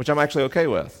 which I'm actually okay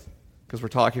with, because we're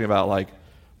talking about like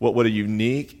what would a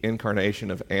unique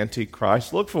incarnation of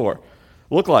Antichrist look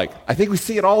like. I think we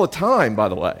see it all the time, by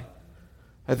the way.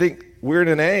 I think we're in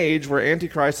an age where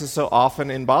Antichrist is so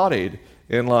often embodied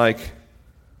in like,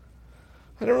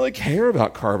 I don't really care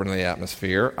about carbon in the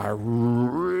atmosphere. I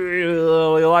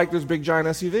really like this big giant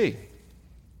SUV.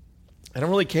 I don't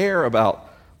really care about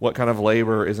what kind of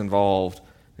labor is involved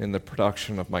in the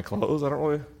production of my clothes. I don't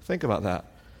really think about that.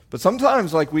 But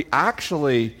sometimes, like, we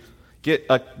actually get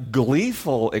a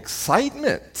gleeful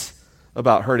excitement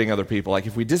about hurting other people. Like,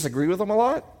 if we disagree with them a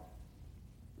lot,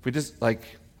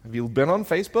 have you been on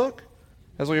Facebook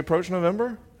as we approach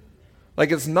November?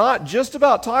 Like, it's not just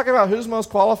about talking about who's most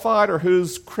qualified or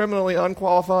who's criminally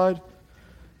unqualified.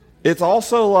 It's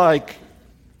also like,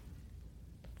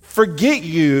 forget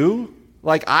you.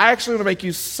 Like, I actually want to make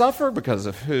you suffer because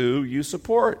of who you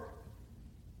support.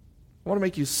 I want to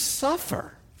make you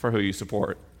suffer for who you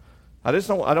support. I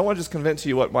don't want to just convince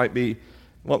you what might be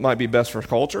best for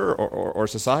culture or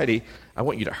society. I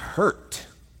want you to hurt.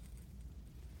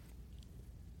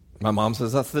 My mom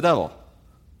says that's the devil.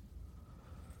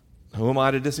 Who am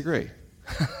I to disagree?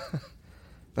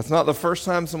 That's not the first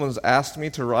time someone's asked me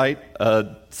to write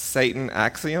a Satan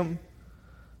axiom.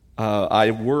 I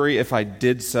worry if I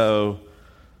did so,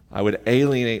 I would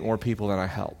alienate more people than I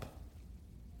help.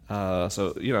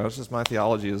 So, it's just my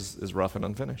theology is rough and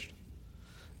unfinished.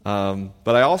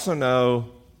 But I also know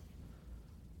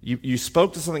you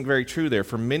spoke to something very true there.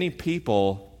 For many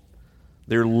people,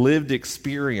 their lived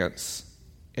experience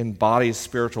embodies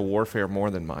spiritual warfare more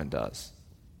than mine does.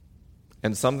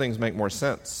 And some things make more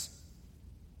sense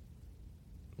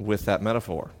with that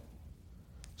metaphor.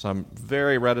 So I'm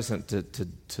very reticent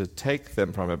to take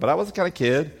them from it. But I was the kind of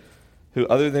kid who,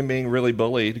 other than being really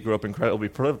bullied, grew up incredibly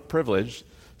privileged.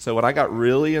 So when I got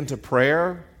really into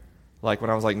prayer, like when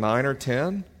I was like 9 or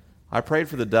 10, I prayed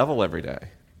for the devil every day.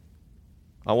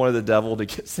 I wanted the devil to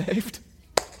get saved.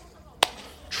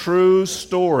 True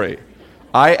story.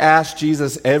 I asked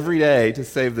Jesus every day to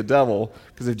save the devil,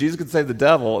 because if Jesus could save the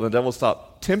devil and the devil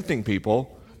stopped tempting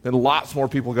people, then lots more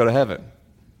people go to heaven.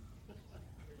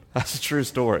 That's a true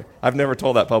story. I've never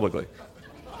told that publicly.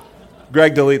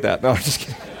 Greg, delete that. No, I'm just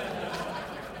kidding.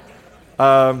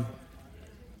 I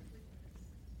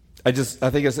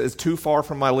think it's too far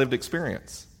from my lived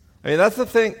experience. I mean, that's the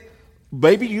thing.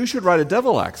 Maybe you should write a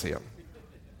devil axiom.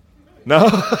 No?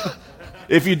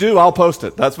 If you do, I'll post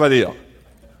it. That's my deal.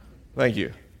 Thank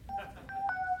you.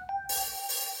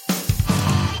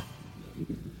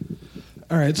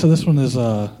 All right, so this one is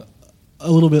a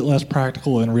little bit less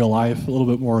practical in real life, a little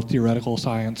bit more theoretical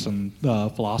science and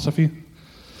philosophy.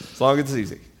 As long as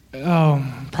it's easy.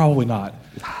 Probably not.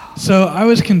 So I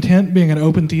was content being an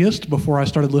open theist before I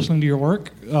started listening to your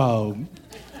work.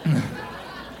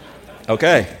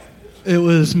 Okay. It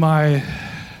was my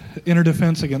inner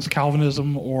defense against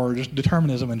Calvinism or just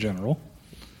determinism in general.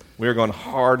 We are going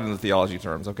hard into theology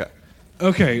terms. Okay.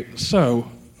 Okay, so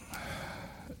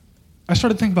I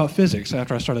started thinking about physics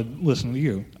after I started listening to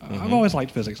you. Mm-hmm. I've always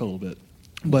liked physics a little bit.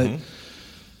 But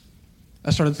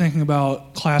I started thinking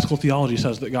about classical theology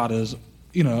says that God is,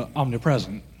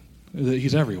 omnipresent, that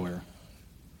he's everywhere.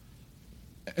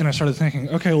 And I started thinking,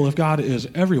 okay, well, if God is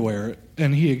everywhere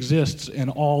and he exists in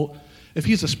all, if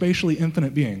he's a spatially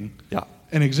infinite being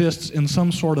and exists in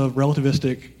some sort of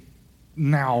relativistic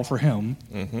now for him,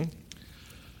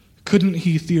 couldn't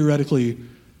he theoretically,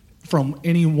 from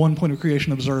any one point of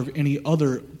creation, observe any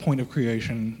other point of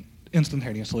creation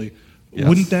instantaneously? Yes.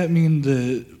 Wouldn't that mean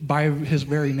that by his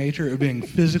very nature of being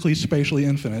physically, spatially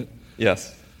infinite,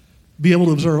 yes, be able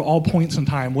to observe all points in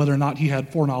time, whether or not he had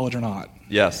foreknowledge or not?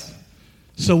 Yes.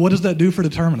 So what does that do for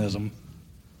determinism?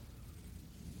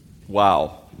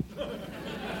 Wow.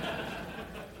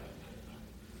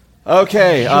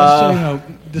 Okay. Just so you know,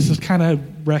 this is kind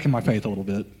of wrecking my faith a little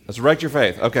bit. Let's wreck your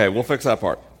faith. Okay, we'll fix that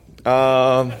part.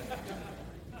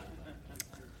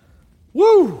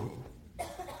 Woo!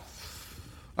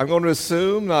 I'm going to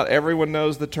assume not everyone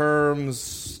knows the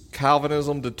terms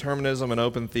Calvinism, determinism, and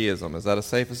open theism. Is that a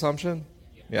safe assumption?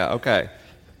 Yeah, okay.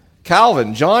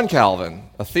 Calvin, John Calvin,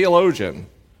 a theologian,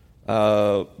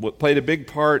 played a big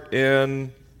part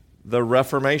in the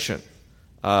Reformation.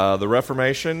 The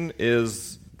Reformation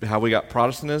is how we got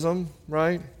Protestantism,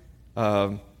 right?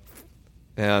 And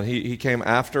he came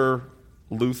after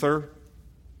Luther,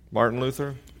 Martin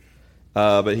Luther.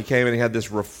 But he came and he had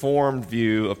this reformed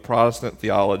view of Protestant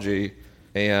theology,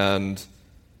 and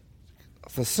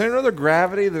the center of the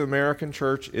gravity of the American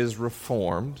church is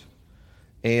Reformed,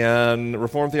 and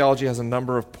Reformed theology has a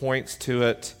number of points to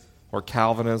it, or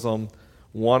Calvinism.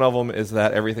 One of them is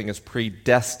that everything is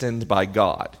predestined by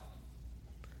God,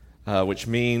 which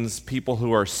means people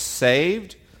who are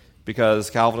saved, because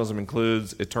Calvinism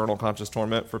includes eternal conscious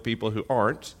torment for people who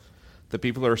aren't. The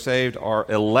people who are saved are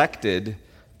elected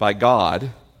by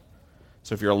God.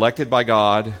 So if you're elected by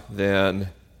God, then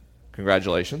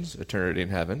congratulations, eternity in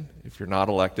heaven. If you're not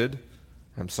elected,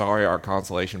 I'm sorry, our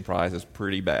consolation prize is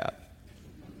pretty bad.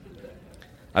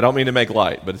 I don't mean to make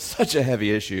light, but it's such a heavy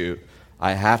issue,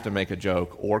 I have to make a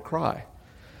joke or cry.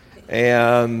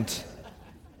 And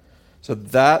so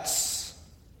that's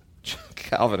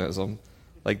Calvinism,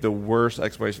 like the worst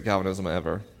explanation of Calvinism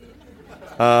ever.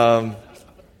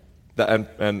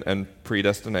 And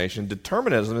predestination.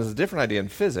 Determinism is a different idea in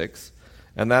physics,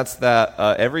 and that's that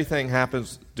everything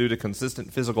happens due to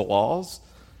consistent physical laws.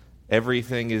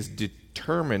 Everything is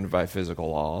determined by physical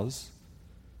laws,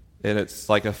 and it's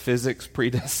like a physics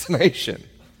predestination,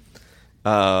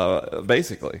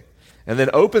 basically. And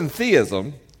then open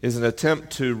theism is an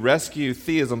attempt to rescue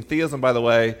theism. Theism, by the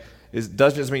way,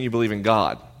 doesn't just mean you believe in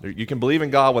God. You can believe in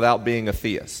God without being a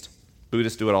theist.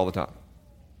 Buddhists do it all the time.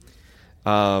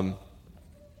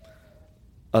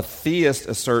 A theist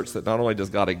asserts that not only does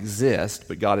God exist,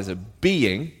 but God is a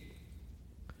being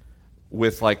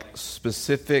with like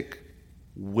specific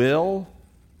will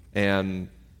and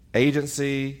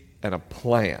agency and a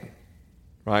plan,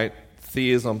 right?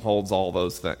 Theism holds all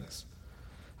those things.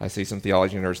 I see some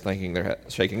theology nerds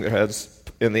shaking their heads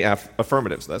in the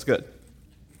affirmative, so that's good.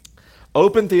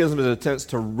 Open theism is an attempt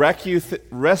to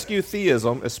rescue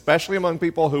theism, especially among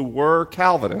people who were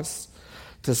Calvinists,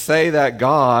 to say that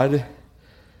God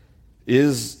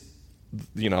is,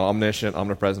 omniscient,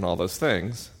 omnipresent, all those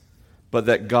things, but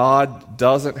that God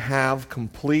doesn't have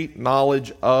complete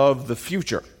knowledge of the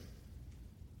future.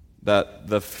 That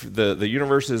the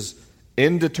universe is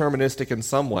indeterministic in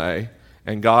some way,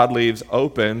 and God leaves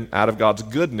open, out of God's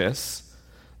goodness,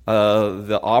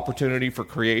 the opportunity for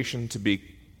creation to be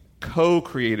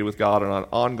co-created with God on an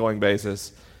ongoing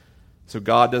basis. So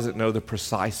God doesn't know the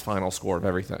precise final score of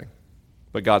everything.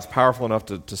 But God's powerful enough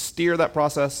to steer that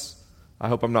process. I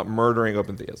hope I'm not murdering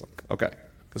open theism. Okay,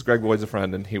 because Greg Boyd's a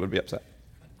friend and he would be upset.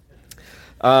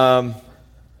 And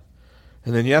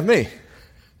then you have me,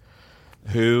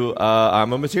 who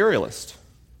I'm a materialist.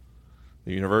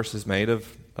 The universe is made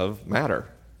of matter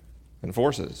and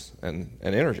forces and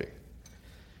energy.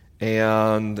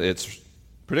 And it's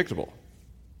predictable.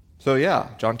 So yeah,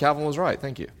 John Calvin was right.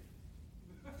 Thank you.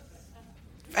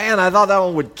 Man, I thought that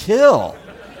one would kill.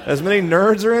 As many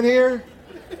nerds are in here?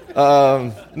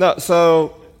 No,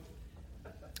 so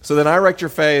then I wrecked your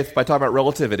faith by talking about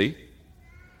relativity.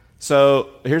 So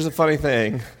here's a funny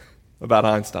thing about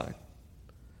Einstein.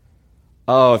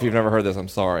 Oh, if you've never heard this, I'm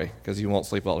sorry, because you won't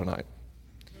sleep well tonight.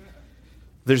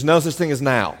 There's no such thing as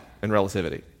now in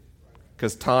relativity,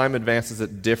 because time advances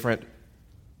at different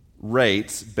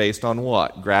rates based on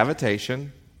what?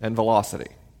 Gravitation and velocity.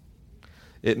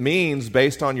 It means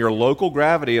based on your local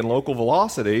gravity and local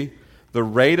velocity, the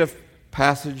rate of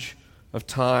passage of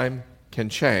time can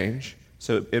change.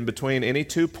 So in between any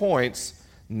 2 points,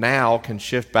 now can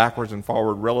shift backwards and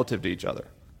forward relative to each other.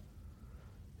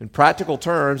 In practical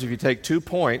terms, if you take 2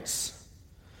 points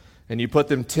and you put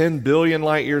them 10 billion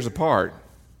light years apart,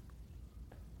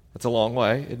 that's a long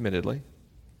way, admittedly,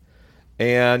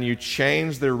 and you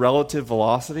change their relative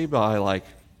velocity by like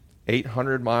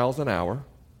 800 miles an hour,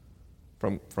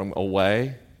 from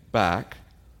away back,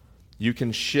 you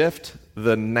can shift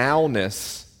the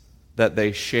nowness that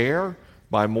they share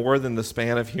by more than the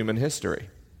span of human history.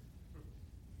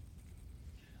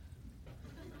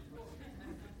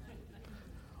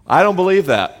 I don't believe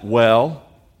that. Well,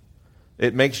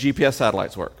 it makes GPS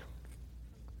satellites work.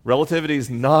 Relativity is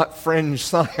not fringe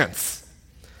science.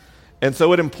 And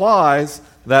so it implies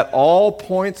that all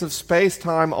points of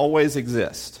space-time always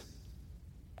exist.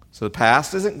 So the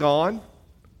past isn't gone.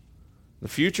 The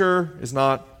future is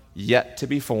not yet to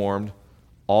be formed.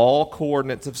 All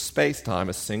coordinates of space-time,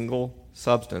 a single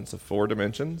substance of 4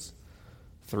 dimensions,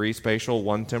 3 spatial,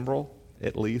 1 temporal,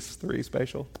 at least 3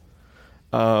 spatial,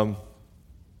 that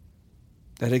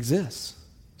exists.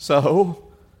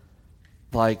 So,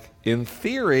 like, in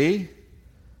theory,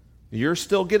 you're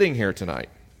still getting here tonight.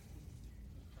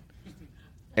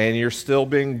 And you're still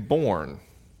being born.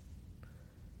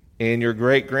 And your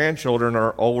great-grandchildren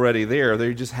are already there.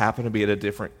 They just happen to be at a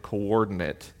different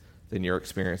coordinate than you're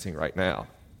experiencing right now.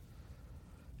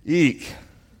 Eek.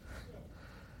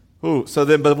 Ooh, so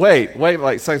then, but wait,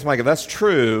 like Saints Mike, if that's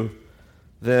true,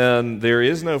 then there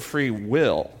is no free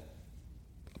will.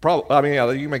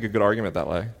 Yeah, you make a good argument that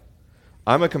way.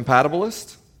 I'm a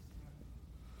compatibilist.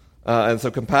 And so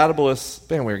compatibilists,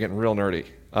 man, we're getting real nerdy.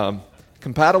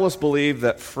 Compatibilists believe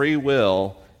that free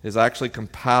will is actually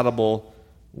compatible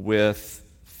with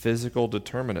physical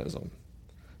determinism.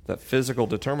 That physical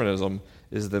determinism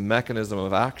is the mechanism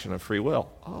of action of free will.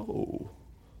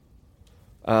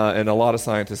 And a lot of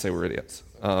scientists say we're idiots.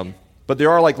 But there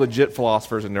are like legit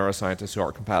philosophers and neuroscientists who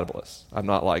are compatibilists. I'm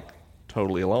not like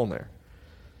totally alone there.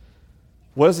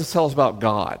 What does this tell us about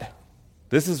God?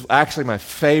 This is actually my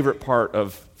favorite part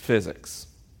of physics.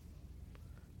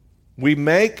 We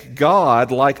make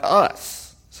God like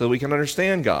us so we can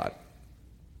understand God.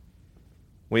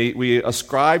 We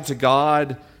ascribe to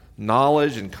God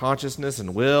knowledge and consciousness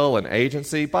and will and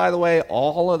agency. By the way,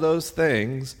 all of those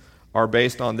things are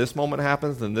based on this moment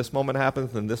happens, then this moment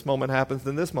happens, then this moment happens,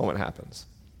 then this moment happens.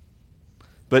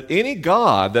 But any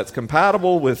God that's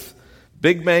compatible with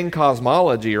Big Bang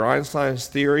cosmology or Einstein's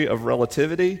theory of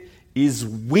relativity is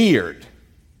weird.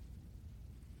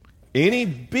 Any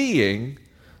being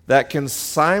that can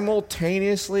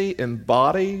simultaneously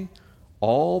embody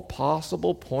all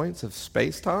possible points of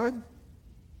space-time?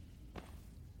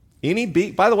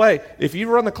 By the way, if you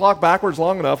run the clock backwards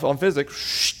long enough on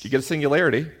physics, you get a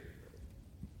singularity.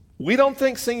 We don't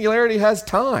think singularity has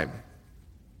time.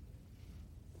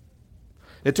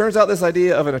 It turns out this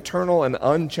idea of an eternal and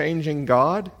unchanging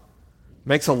God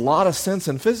makes a lot of sense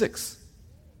in physics.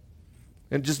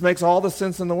 It just makes all the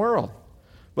sense in the world.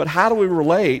 But how do we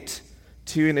relate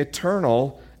to an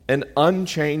eternal and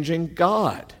unchanging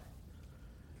God?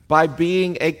 By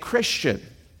being a Christian.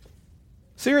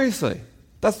 Seriously,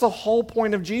 that's the whole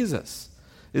point of Jesus,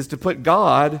 is to put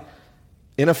God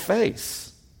in a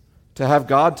face, to have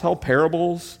God tell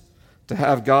parables, to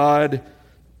have God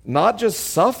not just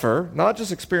suffer, not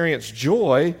just experience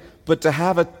joy, but to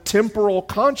have a temporal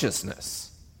consciousness.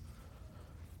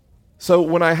 So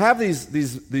when I have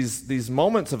these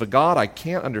moments of a God I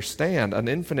can't understand, an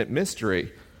infinite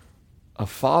mystery, a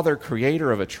Father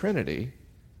creator of a Trinity,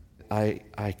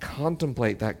 I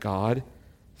contemplate that God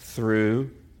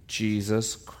through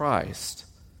Jesus Christ,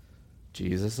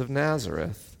 Jesus of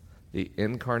Nazareth, the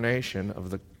incarnation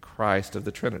of the Christ of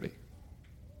the Trinity.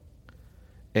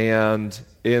 And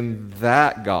in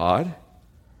that God,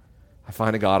 I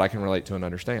find a God I can relate to and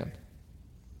understand.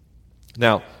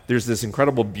 Now, there's this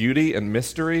incredible beauty and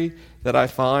mystery that I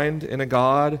find in a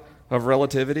God of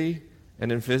relativity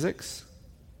and in physics,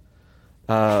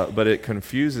 but it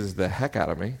confuses the heck out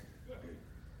of me,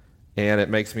 and it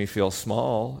makes me feel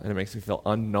small, and it makes me feel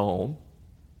unknown.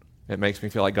 It makes me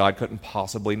feel like God couldn't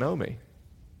possibly know me.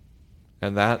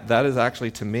 And that is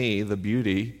actually, to me, the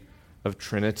beauty of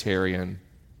Trinitarian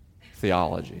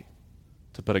theology.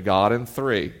 To put a God in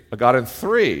three. A God in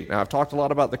three. Now, I've talked a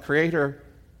lot about the Creator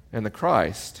and the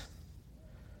Christ.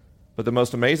 But the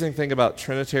most amazing thing about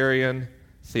Trinitarian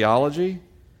theology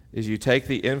is you take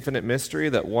the infinite mystery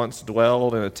that once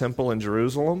dwelled in a temple in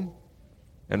Jerusalem,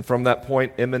 and from that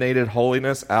point emanated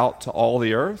holiness out to all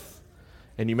the earth,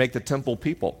 and you make the temple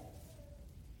people.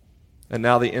 And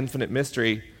now the infinite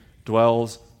mystery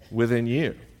dwells within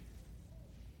you.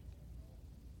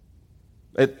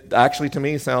 It actually, to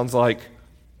me, sounds like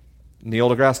Neil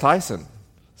deGrasse Tyson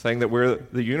saying that we're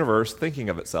the universe thinking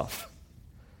of itself.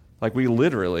 Like we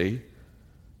literally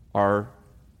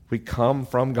we come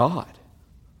from God.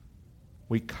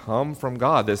 We come from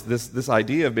God. This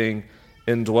idea of being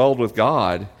indwelled with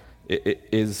God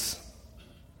is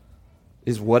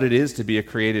what it is to be a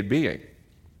created being.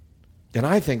 And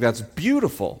I think that's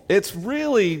beautiful. It's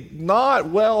really not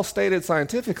well stated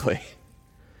scientifically.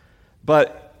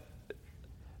 But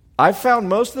I've found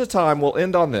most of the time, we'll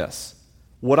end on this.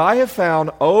 What I have found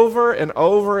over and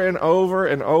over and over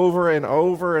and over and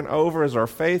over and over is our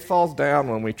faith falls down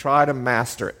when we try to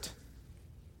master it.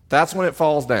 That's when it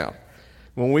falls down.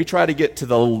 when we try to get to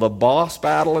the boss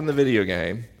battle in the video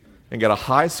game and get a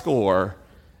high score,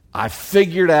 I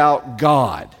figured out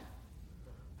God.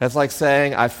 That's like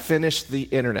saying I finished the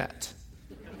internet.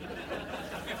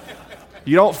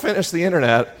 You don't finish the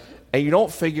internet and you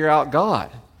don't figure out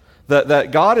God.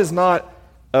 That God is not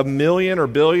a million or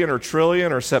billion or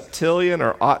trillion or septillion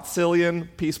or octillion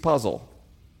piece puzzle.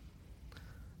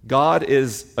 God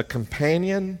is a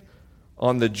companion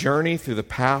on the journey through the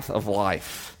path of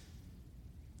life,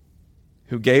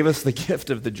 who gave us the gift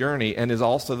of the journey and is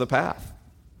also the path.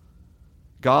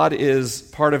 God is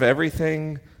part of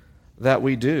everything that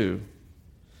we do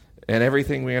and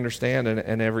everything we understand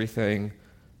and everything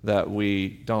that we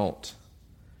don't.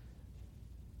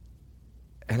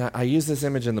 And I use this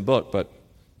image in the book, but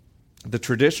the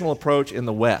traditional approach in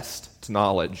the West to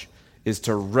knowledge is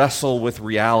to wrestle with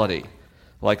reality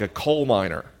like a coal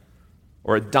miner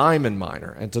or a diamond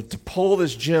miner, and to pull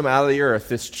this gem out of the earth,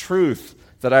 this truth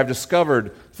that I've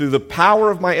discovered through the power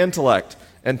of my intellect,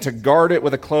 and to guard it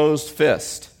with a closed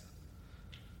fist.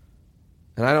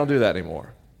 And I don't do that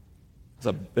anymore.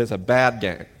 It's a bad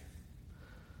game.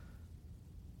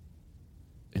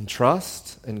 In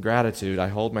trust and gratitude, I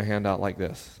hold my hand out like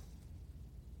this.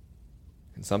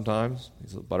 And sometimes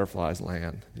these little butterflies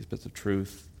land, these bits of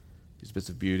truth, these bits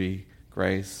of beauty,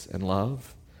 grace, and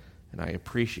love, and I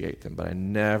appreciate them, but I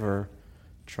never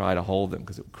try to hold them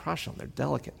because it would crush them. They're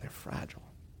delicate and they're fragile.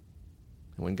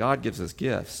 And when God gives us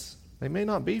gifts, they may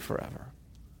not be forever.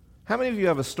 How many of you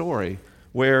have a story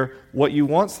where what you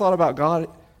once thought about God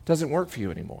doesn't work for you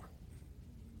anymore,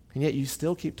 and yet you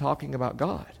still keep talking about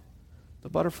God? The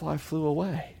butterfly flew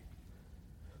away.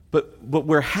 But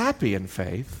we're happy in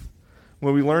faith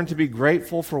when we learn to be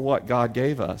grateful for what God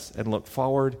gave us and look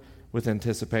forward with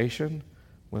anticipation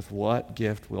with what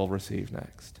gift we'll receive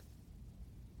next.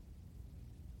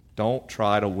 Don't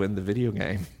try to win the video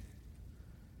game.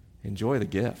 Enjoy the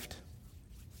gift.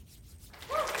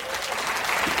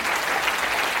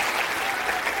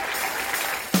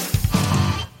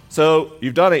 So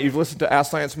you've done it. You've listened to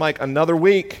Ask Science Mike another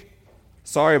week.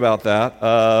 Sorry about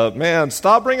that. Man,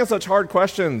 stop bringing such hard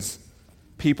questions,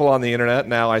 people on the internet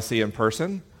now I see in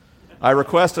person. I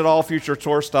request at all future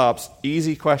tour stops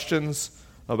easy questions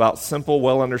about simple,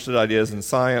 well-understood ideas in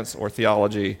science or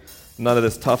theology. None of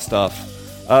this tough stuff.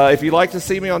 If you'd like to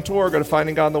see me on tour, go to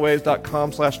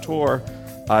findinggodinthewaves.com/tour.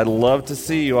 I'd love to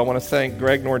see you. I want to thank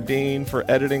Greg Nordine for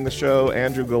editing the show,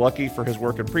 Andrew Galucki for his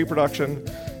work in pre-production,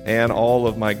 and all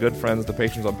of my good friends, the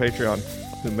patrons on Patreon,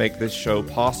 who make this show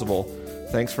possible.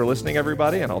 Thanks for listening,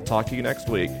 everybody, and I'll talk to you next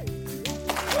week.